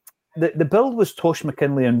the bill was Tosh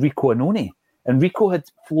McKinley and Rico Annoni. And Rico had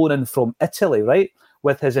flown in from Italy, right,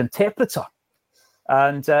 with his interpreter.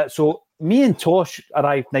 And so me and Tosh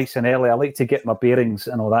arrived nice and early. I like to get my bearings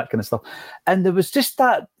and all that kind of stuff. And there was just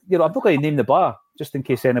that, I'm not going to name the bar, just in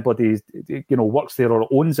case anybody, works there or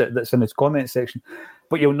owns it that's in this comment section.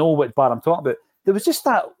 But you'll know what bar I'm talking about. There was just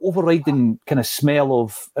that overriding kind of smell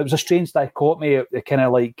of, it was a strange dichotomy, kind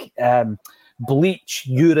of like bleach,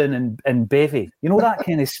 urine and bevy. You know that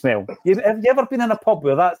kind of smell? Have you ever been in a pub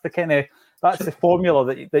where that's the formula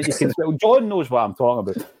that you can smell? John knows what I'm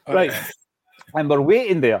talking about. Right. And we're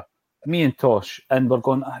waiting there. me and Tosh, and we're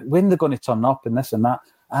going, when they're going to turn up and this and that.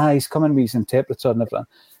 He's coming with his interpreter and everything.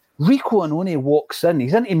 Rico Annoni walks in.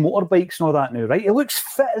 He's into motorbikes and all that now, right? He looks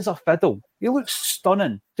fit as a fiddle. He looks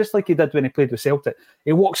stunning, just like he did when he played with Celtic.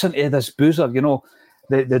 He walks into this boozer,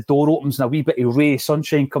 the door opens and a wee bit of ray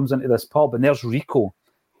sunshine comes into this pub, and there's Rico.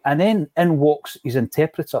 And then in walks his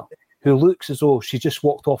interpreter, who looks as though she just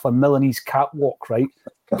walked off a Milanese catwalk, right?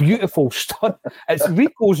 Beautiful, stunning. It's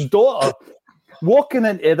Rico's daughter walking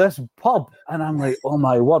into this pub, and I'm like, oh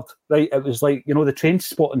my word, right? It was like, the train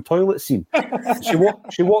spot and toilet scene.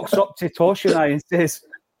 She walks up to Tosh and I and says,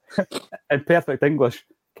 in perfect English,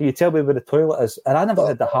 can you tell me where the toilet is? And I never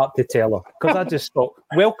had the heart to tell her, because I just thought,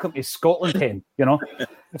 welcome to Scotland, Hen,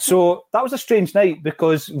 So that was a strange night,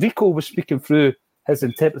 because Rico was speaking through his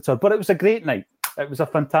interpreter, but it was a great night. It was a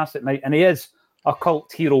fantastic night, and he is a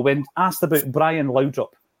cult hero. When asked about Brian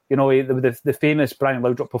Laudrup, the famous Brian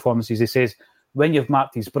Laudrup performances, he says, when you've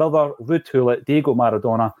marked his brother, Ruud Gullit, Diego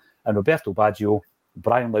Maradona, and Roberto Baggio,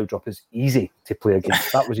 Brian Laudrup is easy to play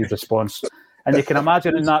against. That was his response. And you can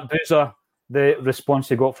imagine in that boozer, the response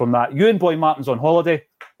he got from that. Ewan Boy Martin's on holiday,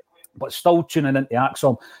 but still tuning into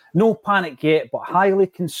Acsom. No panic yet, but highly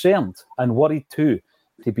concerned and worried too,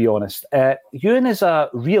 to be honest. Ewan is a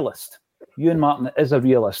realist. Ewan Martin is a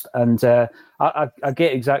realist. And I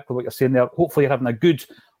get exactly what you're saying there. Hopefully you're having a good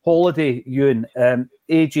holiday, Ewan.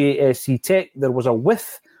 AJSC Tech, there was a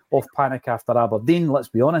whiff of panic after Aberdeen, let's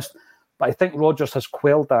be honest. But I think Rodgers has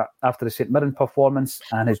quelled that after the St Mirren performance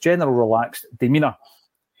and his general relaxed demeanour.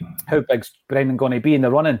 How big's Brendan going to be in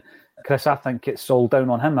the running? Chris, I think it's all down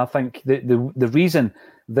on him. I think the reason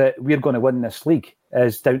that we're going to win this league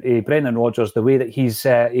is down to Brendan Rodgers, the way that he's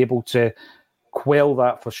able to quell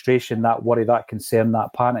that frustration, that worry, that concern,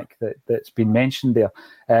 that panic that's been mentioned there.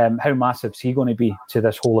 How massive is he going to be to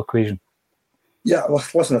this whole equation? Yeah, well,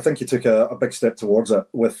 listen, I think he took a big step towards it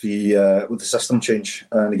with the system change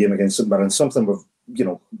in the game against St Mirren. Something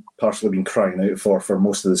we've partially been crying out for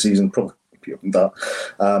most of the season, probably beyond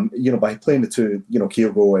that. By playing the two,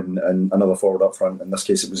 Kyogo and another forward up front. In this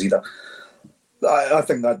case, it was Ida. I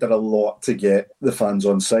think that did a lot to get the fans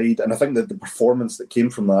on side, and I think that the performance that came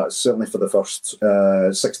from that, certainly for the first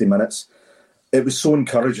 60 minutes, it was so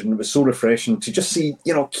encouraging. It was so refreshing to just see,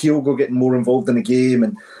 Kyogo getting more involved in the game,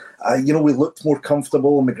 and we looked more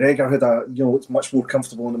comfortable. McGregor had looked much more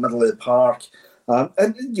comfortable in the middle of the park.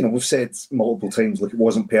 And we've said multiple times, look, it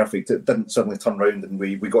wasn't perfect. It didn't suddenly turn around and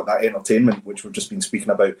we got that entertainment, which we've just been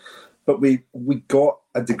speaking about. But we got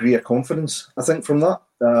a degree of confidence, I think, from that.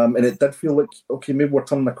 And it did feel like, okay, maybe we're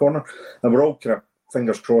turning the corner. And we're all kind of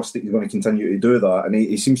fingers crossed that he's going to continue to do that. And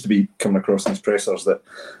he seems to be coming across in his pressers that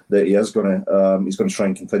he is going to he's going to try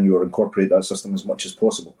and continue or incorporate that system as much as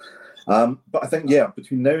possible. But I think,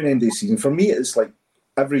 between now and end of the season, for me, it's like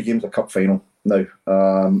every game's a cup final now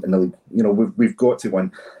in the league. We've got to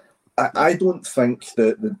win. I don't think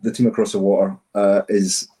that the team across the water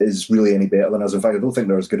is really any better than us. In fact, I don't think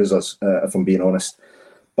they're as good as us, if I'm being honest.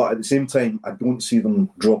 But at the same time, I don't see them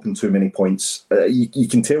dropping too many points. You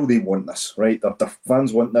can tell they want this, right? The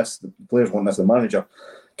fans want this, the players want this, the manager.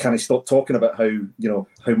 Can I stop talking about how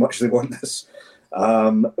much they want this?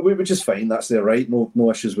 Which is fine, that's their right, no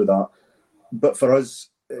issues with that. But for us,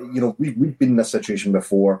 we've been in this situation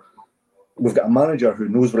before. We've got a manager who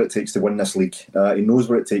knows what it takes to win this league. He knows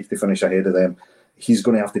what it takes to finish ahead of them. He's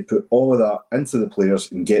going to have to put all of that into the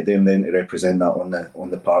players and get them then to represent that on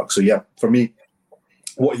the park. So for me,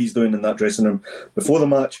 what he's doing in that dressing room before the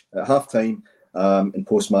match, at half-time, and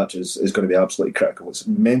post-match is going to be absolutely critical. It's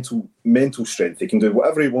mental strength. He can do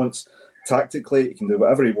whatever he wants tactically. He can do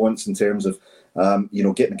whatever he wants in terms of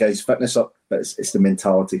getting the guys' fitness up. But it's the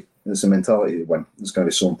mentality. It's the mentality to win. It's going to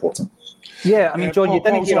be so important. Yeah, I mean, John, you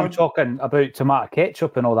didn't hear him talking about tomato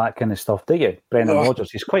ketchup and all that kind of stuff, do you? Brendan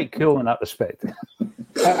Rodgers, he's quite cool in that respect.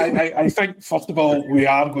 I think, first of all, we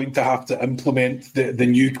are going to have to implement the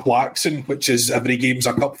new klaxon, which is every game's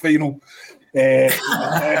a cup final.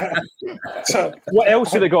 So, what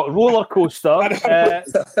else have they got? Roller coaster.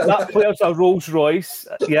 That player's a Rolls Royce.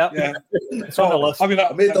 Yeah. It's on the list. I mean,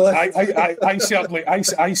 I made the list. I certainly I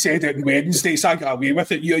said it on Wednesday, so I got away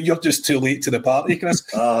with it. You're just too late to the party, Chris.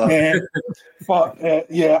 But I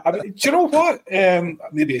mean, do you know what?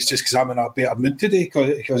 Maybe it's just because I'm in a better mood today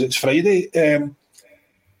because it's Friday.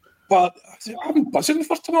 But I'm buzzing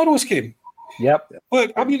for tomorrow's game. Yep.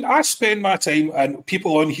 Look, I mean, I spend my time, and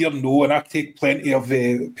people on here know, and I take plenty of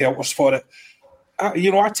pelters for it.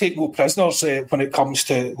 I take no prisoners when it comes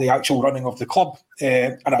to the actual running of the club,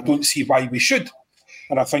 and I don't see why we should.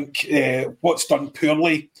 And I think what's done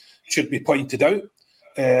poorly should be pointed out.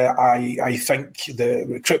 I think the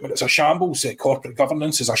recruitment is a shambles, corporate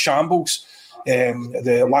governance is a shambles.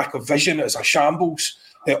 the lack of vision is a shambles,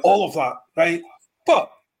 all of that, right? But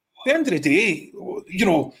at the end of the day,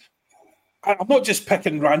 I'm not just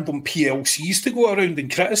picking random PLCs to go around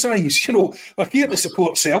and criticise. We're here to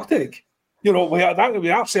support Celtic. We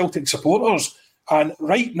are Celtic supporters, and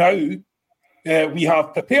right now we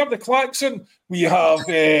have prepared the klaxon. We have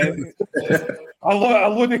a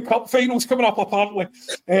load of cup finals coming up, apparently.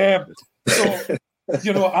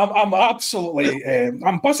 I'm absolutely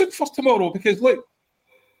I'm buzzing for tomorrow because look,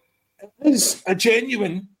 it is a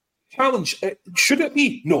genuine challenge. Should it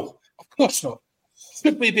be? No, of course not.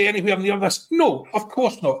 Should we be anywhere near this? No, of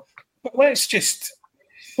course not. But let's just,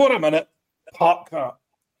 for a minute, park that,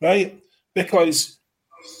 right? Because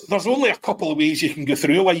there's only a couple of ways you can go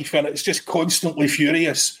through life, and it's just constantly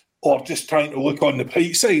furious or just trying to look on the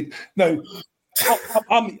bright side. Now,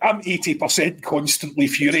 I'm 80% constantly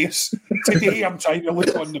furious. Today, I'm trying to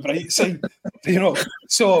look on the bright side,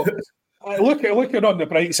 So, looking on the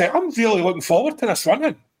bright side, I'm really looking forward to this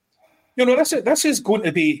run-in. This is going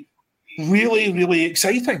to be really, really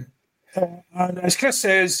exciting. And as Chris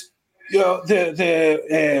says,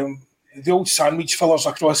 the old sandwich fillers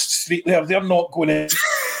across the street there, they're not going to...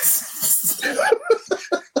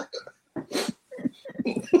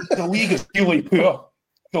 The league is really poor.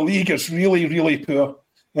 The league is really, really poor.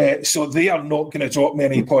 So they are not going to drop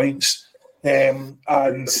many points. And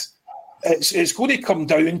it's going to come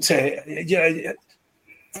down to...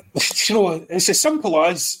 it's as simple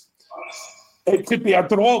as it could be a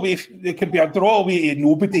draw away. It could be a draw away to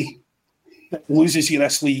nobody that loses you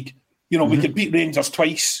this league. We could beat Rangers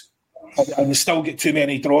twice and still get too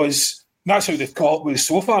many draws. And that's how they've caught with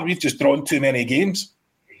so far. We've just drawn too many games.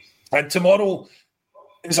 And tomorrow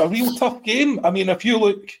is a real tough game. I mean, if you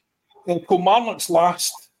look at Kilmarnock's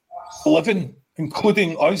last 11,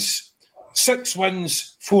 including us, 6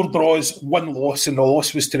 wins, 4 draws, 1 loss, and the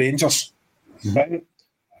loss was to Rangers. Right?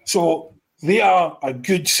 So they are a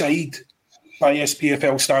good side by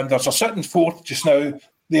SPFL standards. They're sitting 4th just now.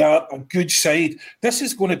 They are a good side. This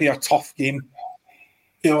is going to be a tough game,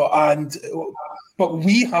 but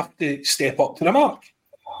we have to step up to the mark.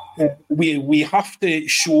 We have to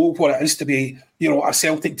show what it is to be, a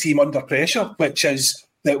Celtic team under pressure, which is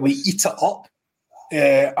that we eat it up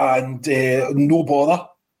and no bother,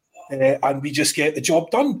 and we just get the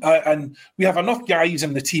job done. And we have enough guys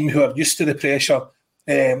in the team who are used to the pressure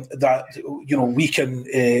that we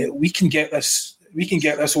can get this. We can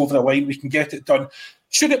get this over the line. We can get it done.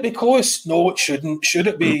 Should it be close? No, it shouldn't. Should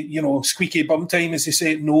it be, squeaky bum time, as they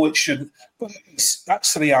say? No, it shouldn't. But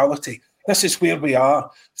that's the reality. This is where we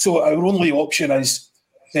are. So our only option is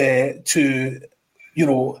to,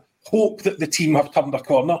 hope that the team have turned a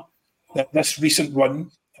corner, that this recent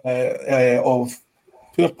run of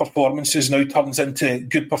poor performances now turns into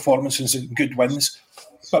good performances and good wins.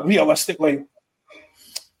 But realistically,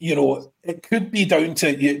 it could be down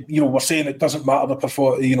to, we're saying it doesn't matter the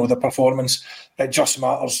performance, it just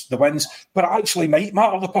matters the wins. But it actually might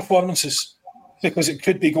matter the performances because it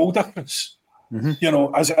could be goal difference,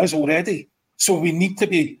 as it is already. So we need to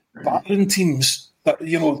be battering teams that,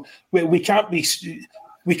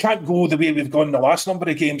 we can't go the way we've gone the last number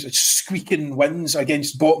of games. It's squeaking wins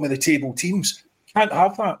against bottom of the table teams. Can't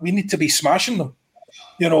have that. We need to be smashing them,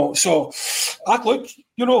 So, look,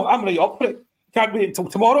 I'm right up for it. Can't wait until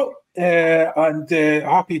tomorrow, and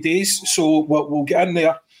happy days. So we'll get in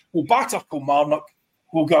there. We'll batter Kilmarnock.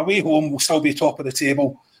 We'll go away home. We'll still be top of the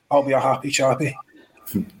table. I'll be a happy chappy.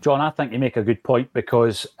 John, I think you make a good point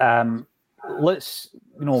because let's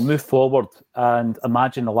move forward and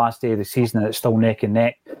imagine the last day of the season and it's still neck and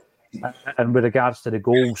neck. And with regards to the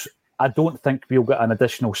goals, I don't think we'll get an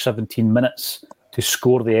additional 17 minutes to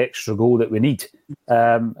score the extra goal that we need.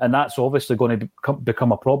 And that's obviously going to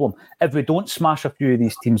become a problem if we don't smash a few of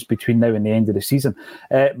these teams between now and the end of the season.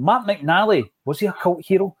 Matt McNally, was he a cult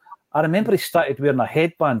hero? I remember he started wearing a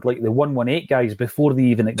headband like the 118 guys before they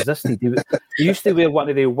even existed. He used to wear one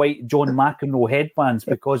of the white John McEnroe headbands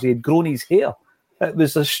because he had grown his hair. It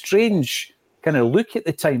was a strange kind of look at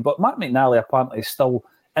the time, but Matt McNally apparently is still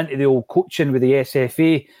into the old coaching with the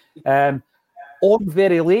SFA. On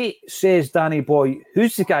very late, says Danny Boy,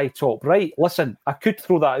 who's the guy top right? Listen, I could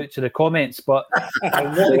throw that out to the comments, but a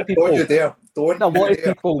lot of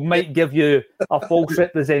people might give you a false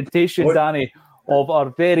representation, Danny, of our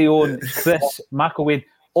very own Chris McElwain,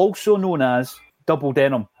 also known as Double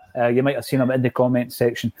Denim. You might have seen him in the comments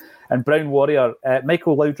section. And Brown Warrior,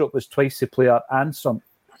 Michael Laudrup was twice the player and some.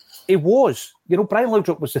 He was. Brian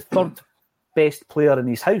Laudrup was the third best player in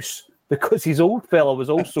his house, because his old fella was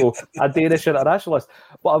also a Danish internationalist.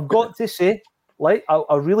 But I've got to say,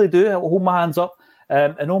 I really do, I'll hold my hands up,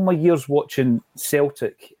 In all my years watching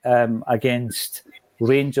Celtic against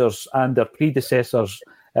Rangers and their predecessors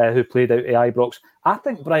who played out at Ibrox, I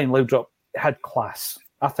think Brian Laudrup had class.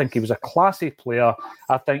 I think he was a classy player.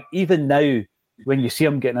 I think even now, when you see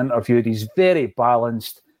him getting interviewed, he's very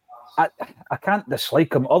balanced. I can't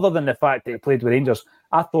dislike him other than the fact that he played with Rangers.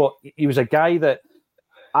 I thought he was a guy that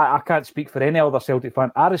I can't speak for any other Celtic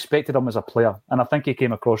fan. I respected him as a player, and I think he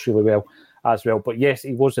came across really well as well. But yes,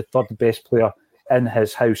 he was the third best player in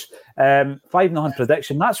his house. 5-0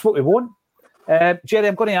 prediction, that's what we want. Jerry,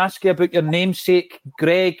 I'm going to ask you about your namesake,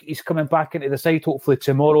 Greg. He's coming back into the side, hopefully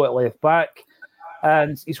tomorrow at left back.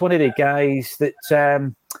 And he's one of the guys that,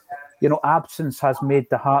 absence has made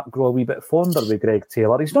the heart grow a wee bit fonder with Greg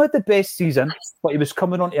Taylor. He's not had the best season, but he was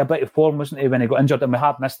coming onto a bit of form, wasn't he, when he got injured? And we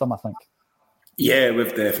had missed him, I think. Yeah,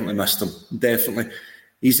 we've definitely missed him. Definitely.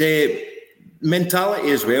 He's mentality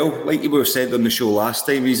as well. Like you said on the show last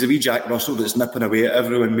time, he's a wee Jack Russell that's nipping away at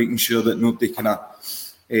everyone, making sure that nobody kind of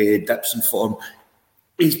dips in form.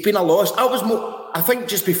 He's been a loss. I think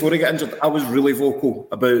just before he got injured, I was really vocal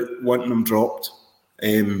about wanting him dropped.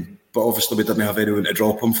 But obviously we didn't have anyone to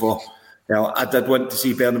drop him for. I did want to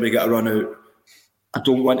see Bernabei get a run out. I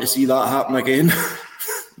don't want to see that happen again.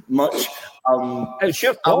 Much. It's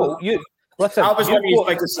your fault. Listen, I was one of his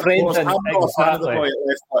biggest supporters. I'm not a fan of the boy at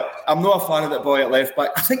left back. I'm not a fan of that boy at left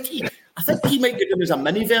back. I think he might get him as a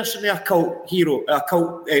mini version of a cult hero, a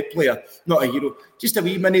cult player, not a hero. Just a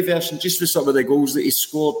wee mini version, just with some of the goals that he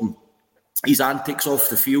scored and his antics off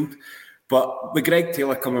the field. But with Greg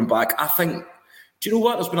Taylor coming back, I think, do you know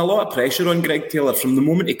what? There's been a lot of pressure on Greg Taylor from the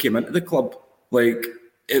moment he came into the club. Like,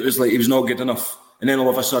 it was like he was not good enough. And then all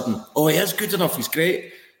of a sudden, he is good enough, he's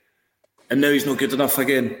great. And now he's not good enough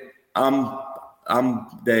again. I'm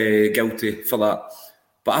guilty for that.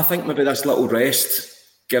 But I think maybe this little rest,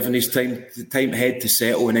 giving his time ahead to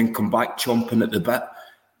settle and then come back chomping at the bit,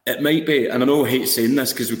 it might be, and I know I hate saying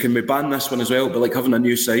this because we can ban this one as well, but like having a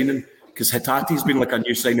new signing, because Hitate's been like a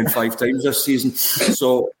new signing 5 times this season.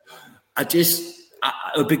 So it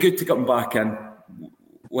would be good to get him back in.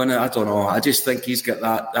 I don't know, I just think he's got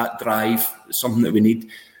that drive, something that we need.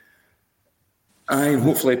 And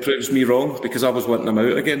hopefully it proves me wrong because I was wanting him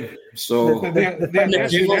out again. So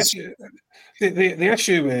the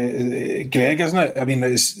issue with Greg, isn't it? I mean,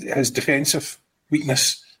 his defensive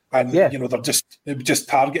weakness, and they're just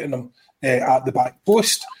targeting him at the back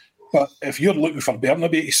post. But if you're looking for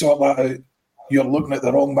Bernabei to sort that out, you're looking at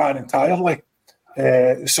the wrong man entirely.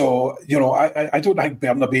 So I don't think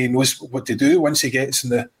Bernabei knows what to do once he gets on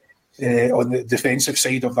the defensive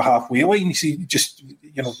side of the halfway line. He just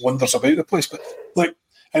wanders about the place. But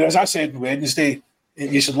and as I said on Wednesday,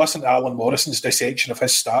 you should listen to Alan Morrison's dissection of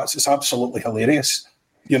his stats. It's absolutely hilarious.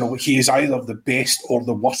 He is either the best or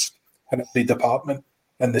the worst in every department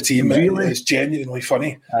in the team. Really? It's genuinely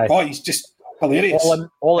funny. He's just hilarious.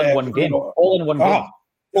 All in one game. All in one game.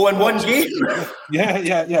 Oh, in one game?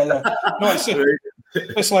 Yeah. No,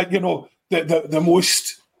 it's like, the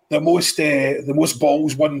most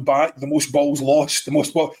balls won back, the most balls lost, the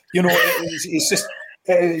most ball. It's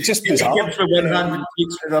just bizarre. He gives with one hand and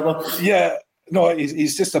takes with the other. Yeah. No,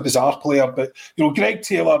 he's just a bizarre player. But, Greg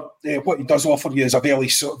Taylor, what he does offer you is a very,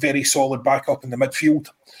 very solid backup in the midfield.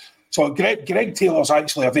 So Greg Taylor's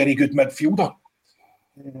actually a very good midfielder.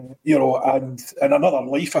 And in another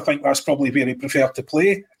life, I think that's probably where he preferred to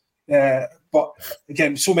play. But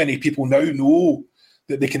again, so many people now know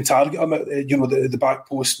that they can target him at the back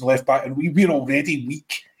post and left back, and we're already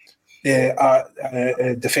weak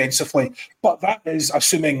defensively. But that is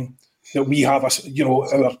assuming that we have our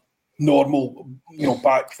normal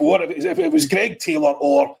back four. If it was Greg Taylor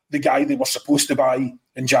or the guy they were supposed to buy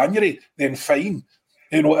in January, then fine.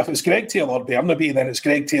 If it's Greg Taylor or Bernabei, then it's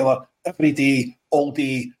Greg Taylor every day, all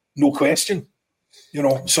day, no question.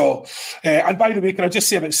 So, and by the way, can I just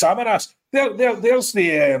say about Samaras? There's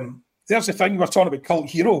the thing we're talking about, cult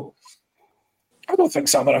hero. I don't think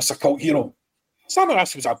Samaras is a cult hero.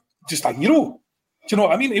 Samaras was just a hero. Do you know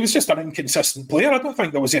what I mean? He was just an inconsistent player. I don't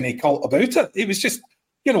think there was any cult about it. He was just,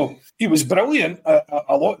 he was brilliant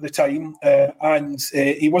a lot of the time, and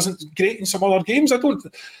he wasn't great in some other games. I don't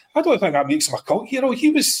think that makes him a cult hero. He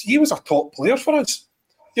was a top player for us.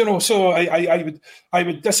 So I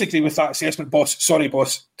would disagree with that assessment, boss. Sorry,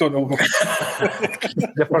 boss. Don't know.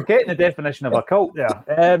 You're forgetting the definition of a cult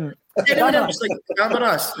there. Did anyone else think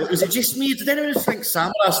Samaras? Was it just me? Did anyone else think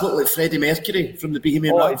Samaras looked like Freddie Mercury from the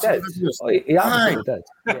Bohemian Rhapsody? He absolutely did.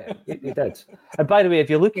 Yeah, he did. And by the way, if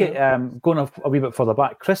you look at going a wee bit further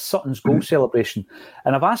back, Chris Sutton's goal celebration,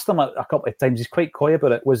 and I've asked him a couple of times, he's quite coy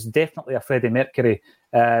about it, was definitely a Freddie Mercury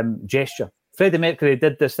gesture. Freddie Mercury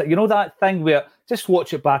did this. You know that thing where just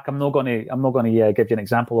watch it back. I'm not going to give you an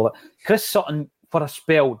example of it. Chris Sutton for a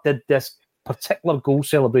spell did this particular goal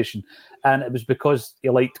celebration, and it was because he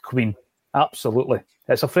liked Queen. Absolutely,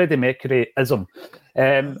 it's a Freddie Mercury-ism.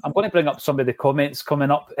 I'm going to bring up some of the comments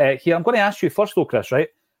coming up here. I'm going to ask you first, though, Chris. Right,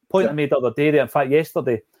 point I made the other day, in fact,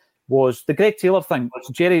 yesterday, was the Greg Taylor thing.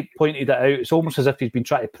 Jerry pointed it out. It's almost as if he's been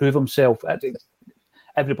trying to prove himself.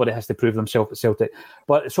 Everybody has to prove themselves at Celtic,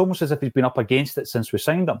 but it's almost as if he's been up against it since we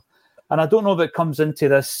signed him. And I don't know if it comes into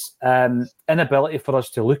this inability for us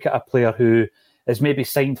to look at a player who is maybe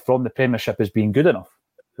signed from the Premiership as being good enough,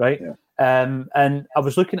 right? Yeah. And I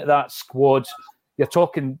was looking at that squad. You're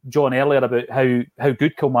talking, John, earlier about how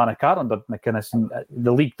good Kilmarnock are under McInnes, and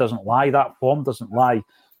the league doesn't lie. That form doesn't lie.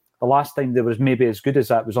 The last time they was maybe as good as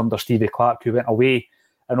that was under Stevie Clark, who went away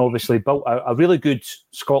and obviously built a really good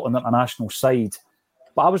Scotland international side.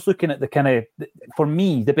 But I was looking at for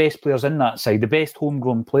me, the best players in that side, the best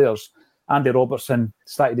homegrown players. Andy Robertson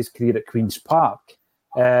started his career at Queen's Park.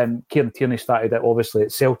 Kieran Tierney started it, obviously,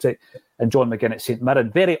 at Celtic. And John McGinn at St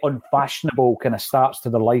Mirren. Very unfashionable kind of starts to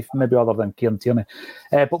their life, maybe other than Kieran Tierney.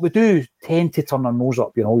 But we do tend to turn our nose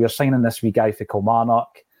up. You know, you're signing this wee guy for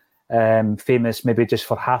Kilmarnock, famous maybe just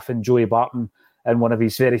for half-in Joey Barton in one of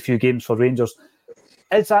his very few games for Rangers.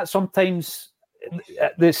 Is that sometimes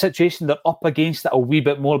the situation they're up against it a wee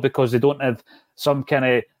bit more because they don't have some kind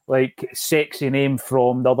of like sexy name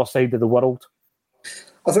from the other side of the world?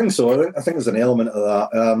 I think so. I think there's an element of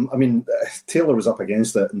that. I mean, Taylor was up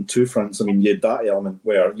against it in two fronts. I mean, you had that element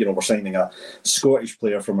where, you know, we're signing a Scottish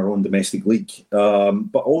player from our own domestic league.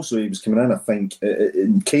 But also he was coming in, I think,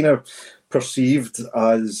 kind of perceived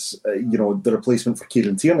as, you know, the replacement for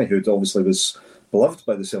Kieran Tierney, who obviously was beloved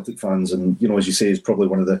by the Celtic fans, and, you know, as you say, is probably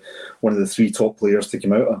one of the three top players to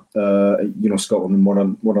come out of you know, Scotland in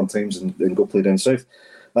modern times and go play down south.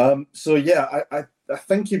 So yeah, I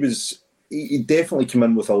think he definitely came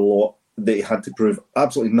in with a lot that he had to prove.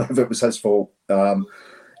 Absolutely none of it was his fault. You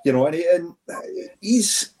know, and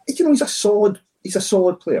he's a solid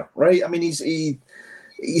player, right? I mean,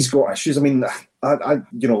 he's got issues. I mean, I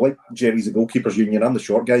you know, like Jerry's the goalkeepers union, I'm the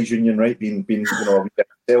short guys union, right? Being you know,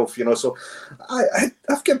 myself, you know, so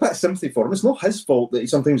I've got a bit of sympathy for him. It's not his fault that he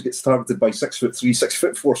sometimes gets targeted by 6'3",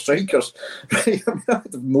 6'4" strikers, right? I mean, I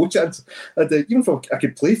have no chance. Even if I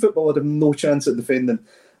could play football, I'd have no chance at defending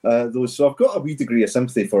those. So I've got a wee degree of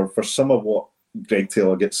sympathy for some of what Greg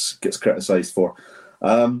Taylor gets criticised for.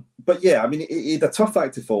 But yeah, I mean, he had a tough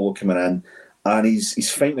act to follow coming in, and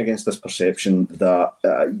he's fighting against this perception that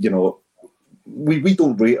you know, we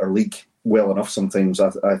don't rate our league well enough sometimes.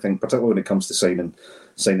 I think, particularly when it comes to signing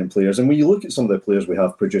players. And when you look at some of the players we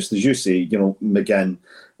have produced, as you say, you know, McGinn,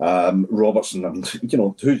 Robertson, and, you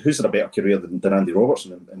know, who's had a better career than Andy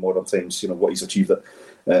Robertson in modern times? You know, what he's achieved at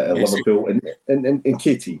Liverpool and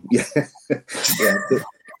KT, yeah.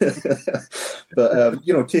 But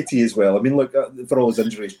you know, KT as well. I mean, look, for all his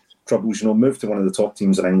injury troubles, you know, moved to one of the top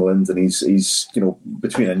teams in England, and he's you know,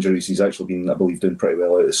 between injuries, he's actually been, I believe, doing pretty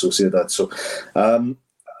well out of Sociedad. So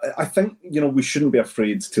I think, you know, we shouldn't be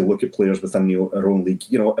afraid to look at players within our own league.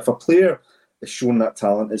 You know, if a player is shown that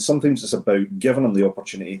talent, sometimes it's about giving him the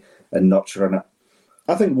opportunity and nurturing it.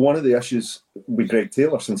 I think one of the issues with Greg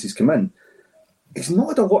Taylor since he's come in, he's not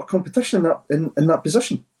had a lot of competition in that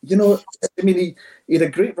position. You know, I mean, he had a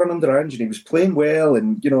great run under Ange, and he was playing well,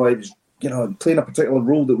 and, you know, he was, you know, playing a particular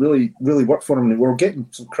role that really, really worked for him, and we were getting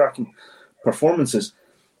some cracking performances.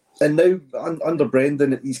 And now, under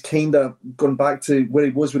Brendan, he's kind of gone back to where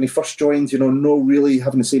he was when he first joined, you know, no really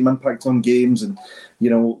having the same impact on games, and,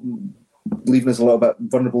 you know, leaving us a little bit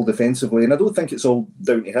vulnerable defensively. And I don't think it's all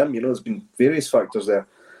down to him, you know, there's been various factors there.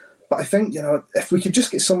 But I think, you know, if we could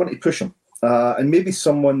just get someone to push him, and maybe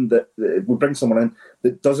someone that will bring someone in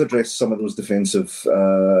that does address some of those defensive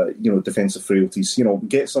frailties. You know,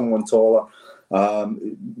 get someone taller,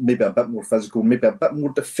 maybe a bit more physical, maybe a bit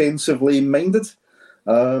more defensively minded.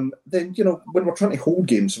 Then, you know, when we're trying to hold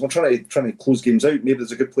games, we're trying to close games out. Maybe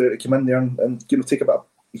there's a good player to come in there and you know, take a bit of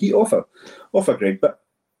heat off of Greg. But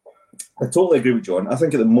I totally agree with John. I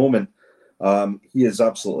think at the moment, he is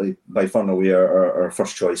absolutely by far and away our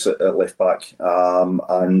first choice at left back,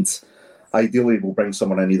 and ideally we'll bring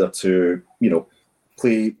someone in either to, you know,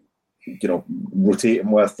 play, you know, rotate him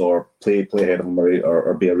with, or play ahead of him,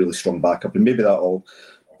 or be a really strong backup, and maybe that'll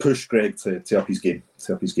push Greg to up his game.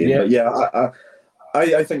 Yeah. But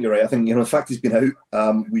yeah, I think you're right. I think, you know, the fact he's been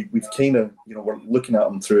out, we've kind of, you know, we're looking at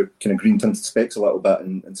him through kind of green tinted specs a little bit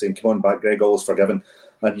and saying, come on back, Greg, all is forgiven.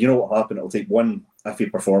 And you know what will happen? It'll take one iffy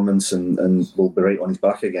performance and we'll be right on his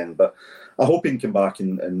back again. But I hope he can come back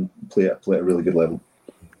and play at a really good level.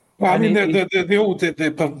 Well, I mean,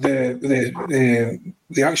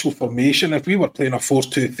 the actual formation, if we were playing a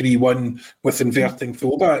 4-2-3-1 with inverting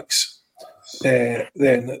fullbacks, then,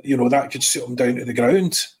 that could sit them down to the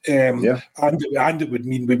ground. And it would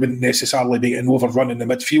mean we wouldn't necessarily be an overrun in the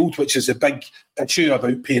midfield, which is a big issue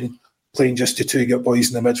about playing just to two good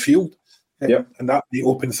boys in the midfield. And that may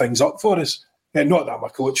open things up for us. Not that I'm a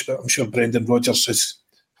coach, but I'm sure Brendan Rodgers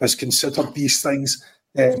has considered these things.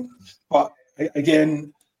 But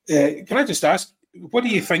again, can I just ask, what do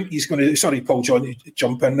you think he's going to? Sorry, Paul John,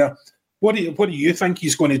 jump in there. What do you think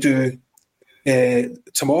he's going to do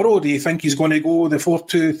tomorrow? Do you think he's going to go the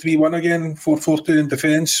 4-2-3-1 again, 4-4-2 in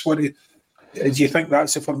defence? Do you think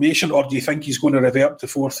that's the formation, or do you think he's going to revert to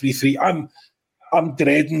 4-3-3? I'm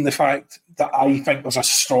dreading the fact that I think there's a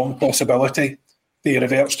strong possibility that he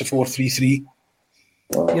reverts to 4-3-3.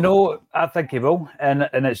 I think he will, and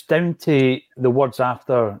it's down to the words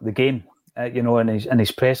after the game, in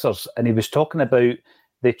his pressers, and he was talking about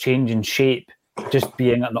the change in shape just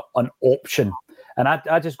being an option, and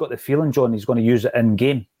I just got the feeling, John, he's going to use it in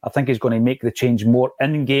game. I think he's going to make the change more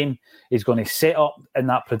in game. He's going to set up in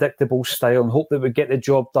that predictable style and hope that we get the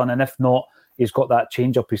job done, and if not, he's got that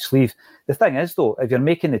change up his sleeve. The thing is, though, if you're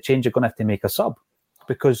making the change, you're going to have to make a sub,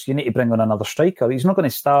 because you need to bring on another striker. He's not going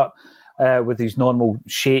to start with his normal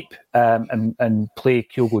shape and play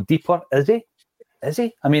Kyogo deeper, is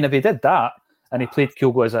he? I mean, if he did that and he played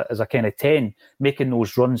Kyogo as a kind of 10, making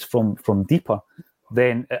those runs from deeper,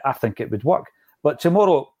 then I think it would work. But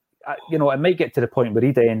tomorrow, it might get to the point where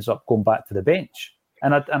Ida ends up going back to the bench.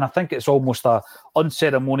 And I think it's almost a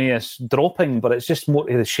unceremonious dropping, but it's just more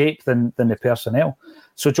to the shape than the personnel.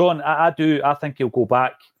 So, John, I think he'll go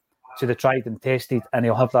back to the tried and tested, and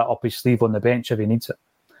he'll have that up his sleeve on the bench if he needs it.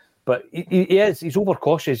 But he's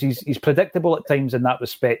overcautious. He's predictable at times in that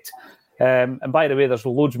respect. And by the way, there's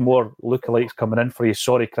loads more lookalikes coming in for you.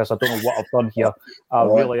 Sorry, Chris, I don't know what I've done here. I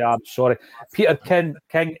really am sorry. Peter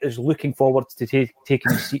King is looking forward to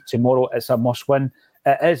taking his seat tomorrow. It's a must-win.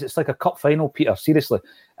 It is. It's like a cup final, Peter, seriously.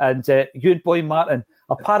 And you and Boy Martin,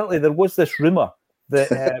 apparently there was this rumour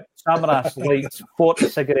that Samaras likes 40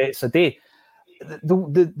 cigarettes a day.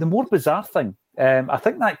 The more bizarre thing, I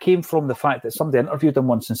think that came from the fact that somebody interviewed him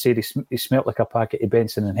once and said he smelt like a packet of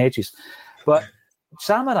Benson and Hedges. But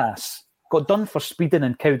Samaras got done for speeding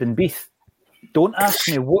in Cowdenbeath. Don't ask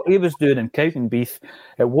me what he was doing in Cowdenbeath.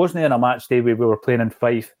 It wasn't on a match day where we were playing in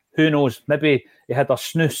Fife. Who knows? Maybe he had a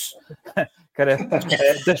snooze kind of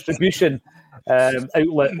distribution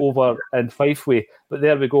outlet over in Fife way. But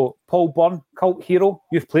there we go. Paul Byrne, cult hero.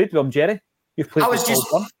 You've played with him, Jerry. You've played with Paul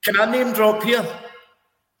Byrne. Can I name drop here?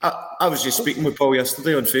 I was just speaking with Paul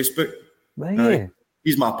yesterday on Facebook. Right.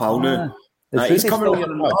 He's my pal now. He's coming here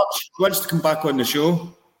in March. He wants to come back on the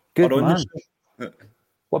show. Good man.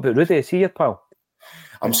 What about Rudy? Is he your pal?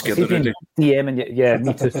 I'm scared of Rudy. DMing you. Yeah,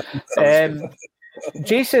 me too.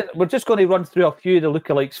 Jason, we're just going to run through a few of the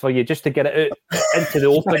lookalikes for you just to get it out into the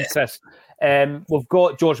open, Chris. We've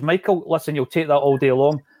got George Michael. Listen, you'll take that all day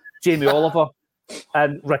long. Jamie Oliver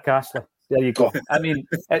and Rick Astley. There you go. I mean,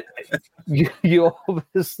 you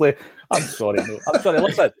obviously... I'm sorry, mate. I'm sorry.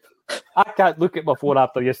 Listen, I can't look at my phone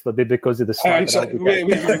after yesterday because of the snack.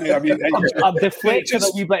 I'm deflecting a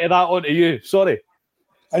wee bit of that onto you. Sorry.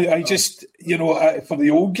 I just, for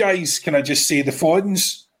the old guys, can I just say the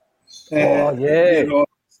Fonz? Yeah.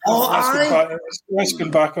 Let's go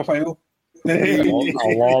back a while. I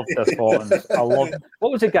love the Fonz.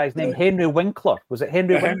 What was the guy's name? Henry Winkler. Was it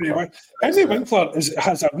Henry Winkler? Henry Winkler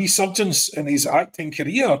has a resurgence in his acting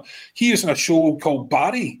career. He was in a show called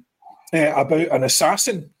Barry about an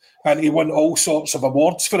assassin, and he won all sorts of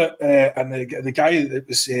awards for it. And the guy that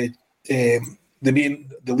was the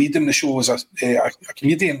lead in the show was a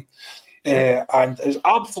comedian, and it's an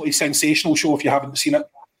absolutely sensational show if you haven't seen it.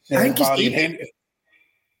 I think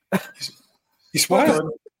he's what?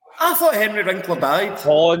 I thought Henry Winkler died.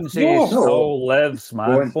 Fonzie still lives,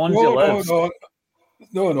 man. Fonzie lives.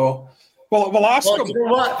 No. Well, ask him. Do you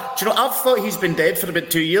know what? Do you know, I've thought he's been dead for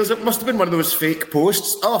about 2 years. It must have been one of those fake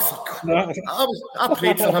posts. Oh, fuck. I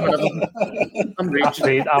prayed for him. I'm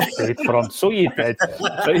raging. I prayed for him. So you did.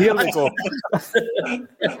 But here we go.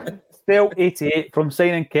 Still 88 from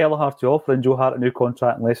signing Kelleher to offering Joe Hart a new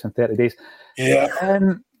contract in less than 30 days. Yeah.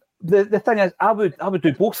 The thing is, I would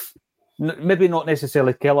do both. Maybe not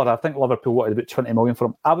necessarily Kelleher. I think Liverpool wanted about 20 million for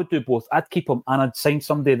him. I would do both. I'd keep him and I'd sign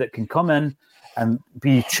somebody that can come in and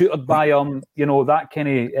be tutored by him, that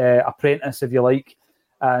kind of apprentice, if you like,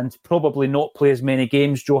 and probably not play as many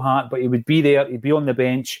games, Joe Hart, but he would be there, he'd be on the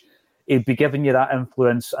bench, he'd be giving you that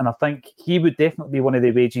influence, and I think he would definitely be one of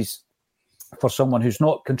the wages for someone who's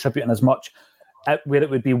not contributing as much where it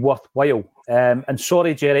would be worthwhile. And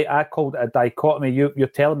sorry, Jerry, I called it a dichotomy. You're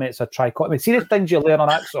telling me it's a trichotomy. See the things you learn on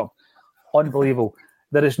Acsom? Unbelievable.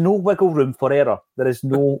 There is no wiggle room for error. There is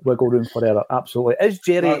no wiggle room for error. Absolutely. Is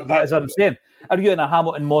Jerry, as I'm saying, are you in a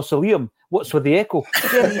Hamilton mausoleum? What's with the echo?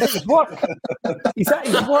 Jerry, he's at his work. He's at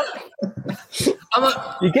his work.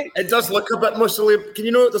 It does look a bit mausoleum. Can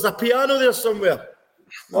you know there's a piano there somewhere?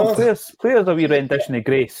 Players a wee rendition of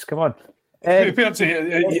Grace. Come on.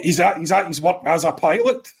 He's at his work as a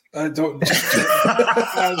pilot. I don't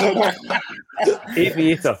know.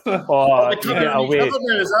 Aviator. Oh, you get away.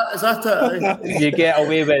 Is that it? You get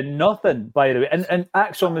away with nothing, by the way. And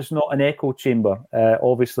Acsom is not an echo chamber.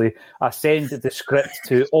 Obviously, I send the script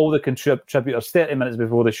to all the contributors 30 minutes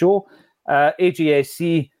before the show.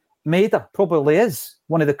 AGSC Maeda probably is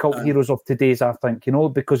one of the cult heroes of today's, I think,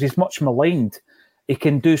 because he's much maligned. He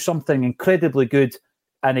can do something incredibly good,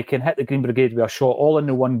 and he can hit the Green Brigade with a shot all in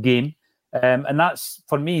the one game. And that's,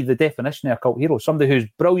 for me, the definition of a cult hero. Somebody who's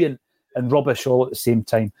brilliant and rubbish all at the same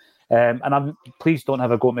time. And please don't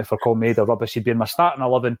have a go at me for calling Maeda rubbish. He'd be in my starting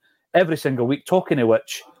 11 every single week, talking of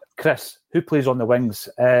which, Chris, who plays on the wings?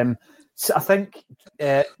 So I think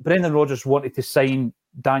Brendan Rodgers wanted to sign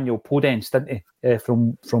Daniel Podence, didn't he,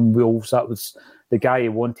 from Wolves? That was the guy he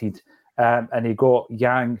wanted. And he got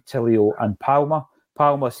Yang, Tilio and Palmer.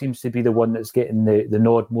 Palmer seems to be the one that's getting the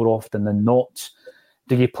nod more often than not.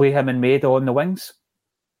 Do you play him and Maeda on the wings?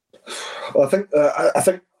 Well, I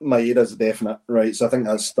think Maeda's definite, right? So I think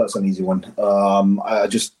that's an easy one. I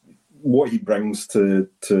just what he brings to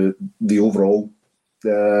the overall,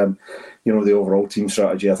 the overall team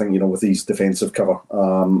strategy. I think with his defensive cover,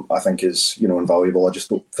 I think is invaluable. I just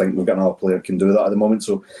don't think we've got another player who can do that at the moment.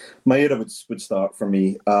 So Maeda would start for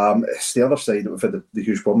me. It's the other side that we've had the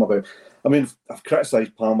huge problem about. I mean, I've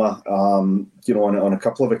criticised Palmer, on a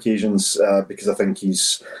couple of occasions because I think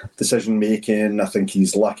his decision making, I think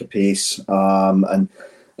his lack of pace, and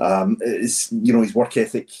his work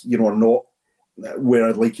ethic, are not where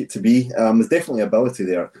I'd like it to be. There's definitely ability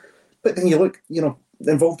there, but then you look,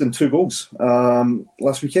 involved in 2 goals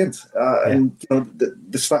last weekend, and the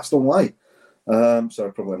stats don't lie.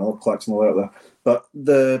 Sorry, probably another klaxon alert there, but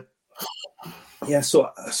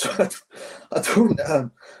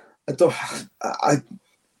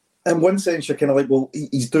in one sense, you're kind of like, well,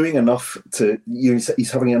 he's doing enough to,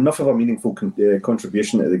 he's having enough of a meaningful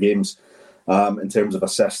contribution to the games in terms of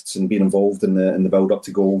assists and being involved in the build up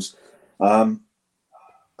to goals. I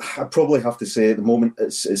probably have to say at the moment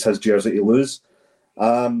it's his jersey to lose.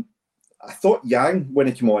 I thought Yang, when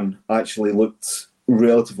he came on, actually looked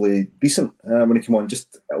relatively decent when he came on,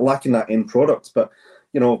 just lacking that end product. But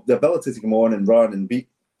the ability to come on and run and beat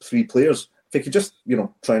 3 players. If he could just,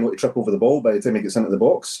 try and not trip over the ball by the time he gets into the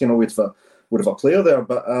box, we'd have a player there.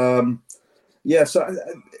 But so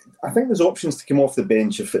I think there's options to come off the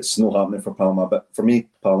bench if it's not happening for Palmer. But for me,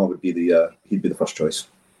 Palmer would be he'd be the first choice.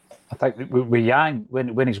 I think with Yang,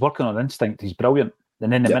 when he's working on instinct, he's brilliant.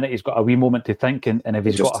 And in the minute he's got a wee moment to think, and if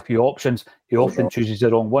he's got a few options, he often chooses the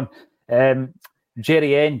wrong one.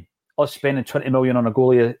 Jerry N, us spending 20 million on a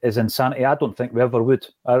goalie is insanity. I don't think we ever would.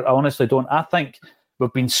 I honestly don't. I think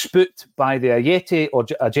we've been spooked by the Ajeti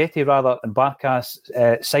and Barkas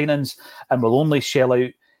signings, and we'll only shell out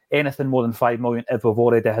anything more than 5 million if we've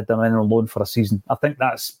already had them in on loan for a season. I think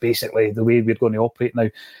that's basically the way we're going to operate now.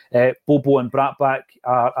 Bobo and Bratback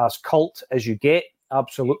are as cult as you get,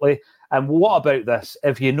 absolutely. And what about this?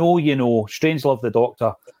 If you know, you know. Strange Love the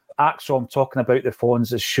Doctor. Acsom talking about the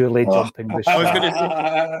Fawns is surely jumping the shark.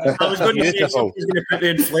 I was going to say he's going to put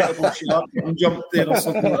the inflatable shark and jump there or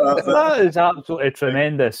something like that. That is absolutely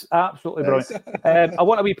tremendous. Absolutely brilliant. I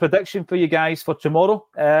want a wee prediction for you guys for tomorrow.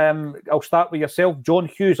 I'll start with yourself. John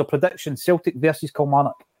Hughes, a prediction, Celtic versus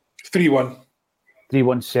Kilmarnock. 3-1.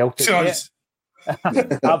 3-1 Celtic. Yeah.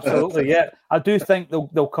 Absolutely, yeah. I do think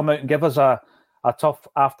they'll come out and give us a tough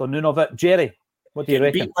afternoon of it. Jerry, what do you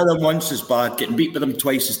reckon? Beat by them once is bad. Getting beat by them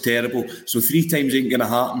twice is terrible. So 3 times ain't going to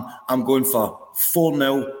happen. I'm going for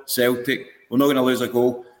 4-0 Celtic. We're not going to lose a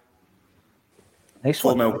goal. Nice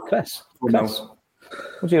 4-0. One. Chris. 4-0.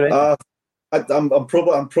 What do you reckon? I'm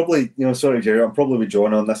probably, sorry, Jerry, I'm probably with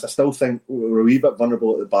John on this. I still think we're a wee bit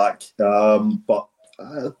vulnerable at the back. But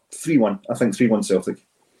 3-1. I think 3-1 Celtic.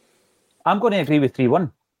 I'm going to agree with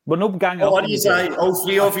 3-1. We're no ganging up. All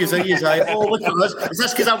 3 of you, Oh, look at this. Is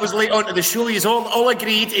this because I was late onto the show? You all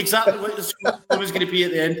agreed exactly what the score was going to be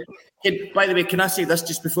at the end. And by the way, can I say this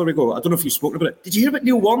just before we go? I don't know if you've spoken about it. Did you hear what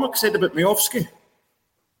Neil Warnock said about Majowski?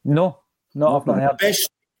 No, I've not heard. Best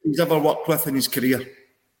he's ever worked with in his career.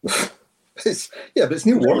 But it's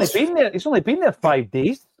Neil Warnock. He's only been there 5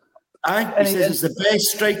 days. He says he's the best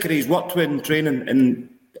striker he's worked with in training, and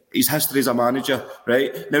his history as a manager,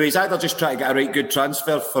 right? Now, he's either just trying to get a right good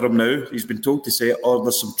transfer for him now, he's been told to say it, or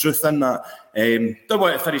there's some truth in that. Don't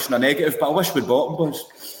want to finish on a negative, but I wish we'd bought him,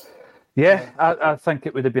 boys. Yeah, I think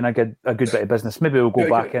it would have been a good bit of business. Maybe we'll go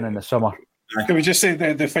back in the summer. Can we just say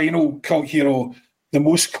the final cult hero, the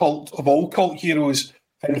most cult of all cult heroes,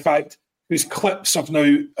 in fact, whose clips have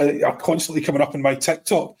now are constantly coming up in my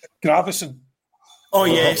TikTok, Gravison. Oh,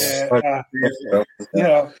 yes.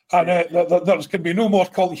 There's going to be no more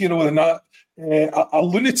cult hero than that. A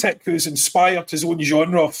lunatic who's inspired his own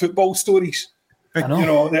genre of football stories. I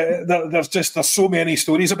know. There's so many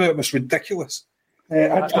stories about him. It's ridiculous.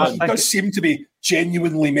 It does seem to be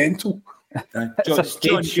genuinely mental. It's a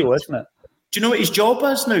stage show, isn't it? Do you know what his job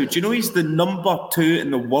is now? Do you know he's the number 2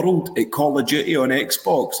 in the world at Call of Duty on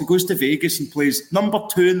Xbox? He goes to Vegas and plays number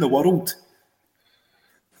 2 in the world.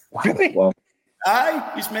 Really? Wow.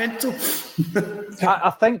 Aye, he's mental. I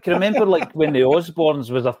think, remember like when the Osbournes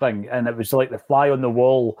was a thing and it was like the fly on the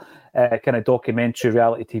wall kind of documentary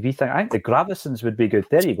reality TV thing. I think the Gravisons would be good.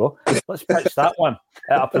 There you go. Let's pitch that one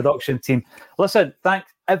at our production team. Listen, thank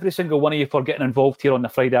every single one of you for getting involved here on the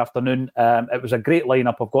Friday afternoon. It was a great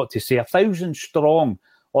lineup, I've got to say. 1,000 strong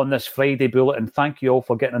on this Friday bulletin. Thank you all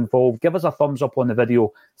for getting involved. Give us a thumbs up on the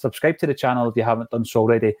video. Subscribe to the channel if you haven't done so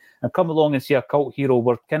already. And come along and see a cult hero.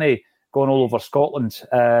 We're kind of going all over Scotland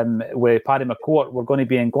with Paddy McCourt. We're going to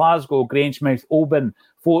be in Glasgow, Grangemouth, Oban,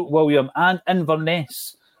 Fort William and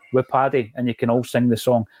Inverness with Paddy, and you can all sing the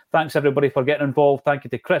song. Thanks everybody for getting involved. Thank you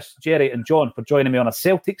to Chris, Jerry and John for joining me on a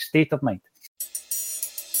Celtic State of Mind.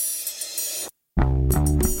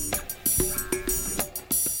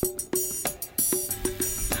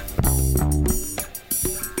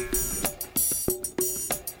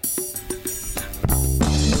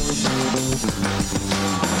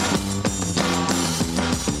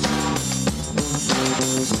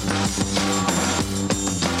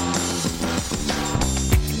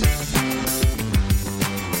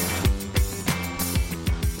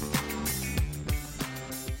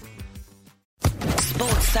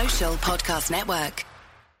 Podcast Network.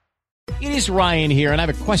 It is Ryan here, and I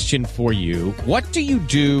have a question for you. What do you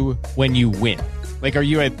do when you win? Like, are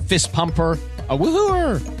you a fist pumper, a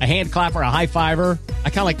woohooer, a hand clapper, a high fiver? I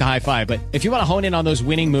kind of like the high five, but if you want to hone in on those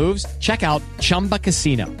winning moves, check out Chumba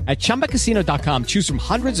Casino. At ChumbaCasino.com, choose from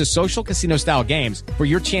hundreds of social casino-style games for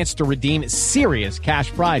your chance to redeem serious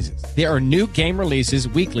cash prizes. There are new game releases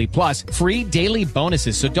weekly, plus free daily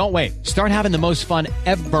bonuses, so don't wait. Start having the most fun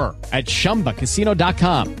ever at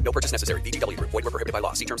ChumbaCasino.com. No purchase necessary. VGW Group. Void where prohibited by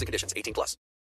law. See terms and conditions. 18+.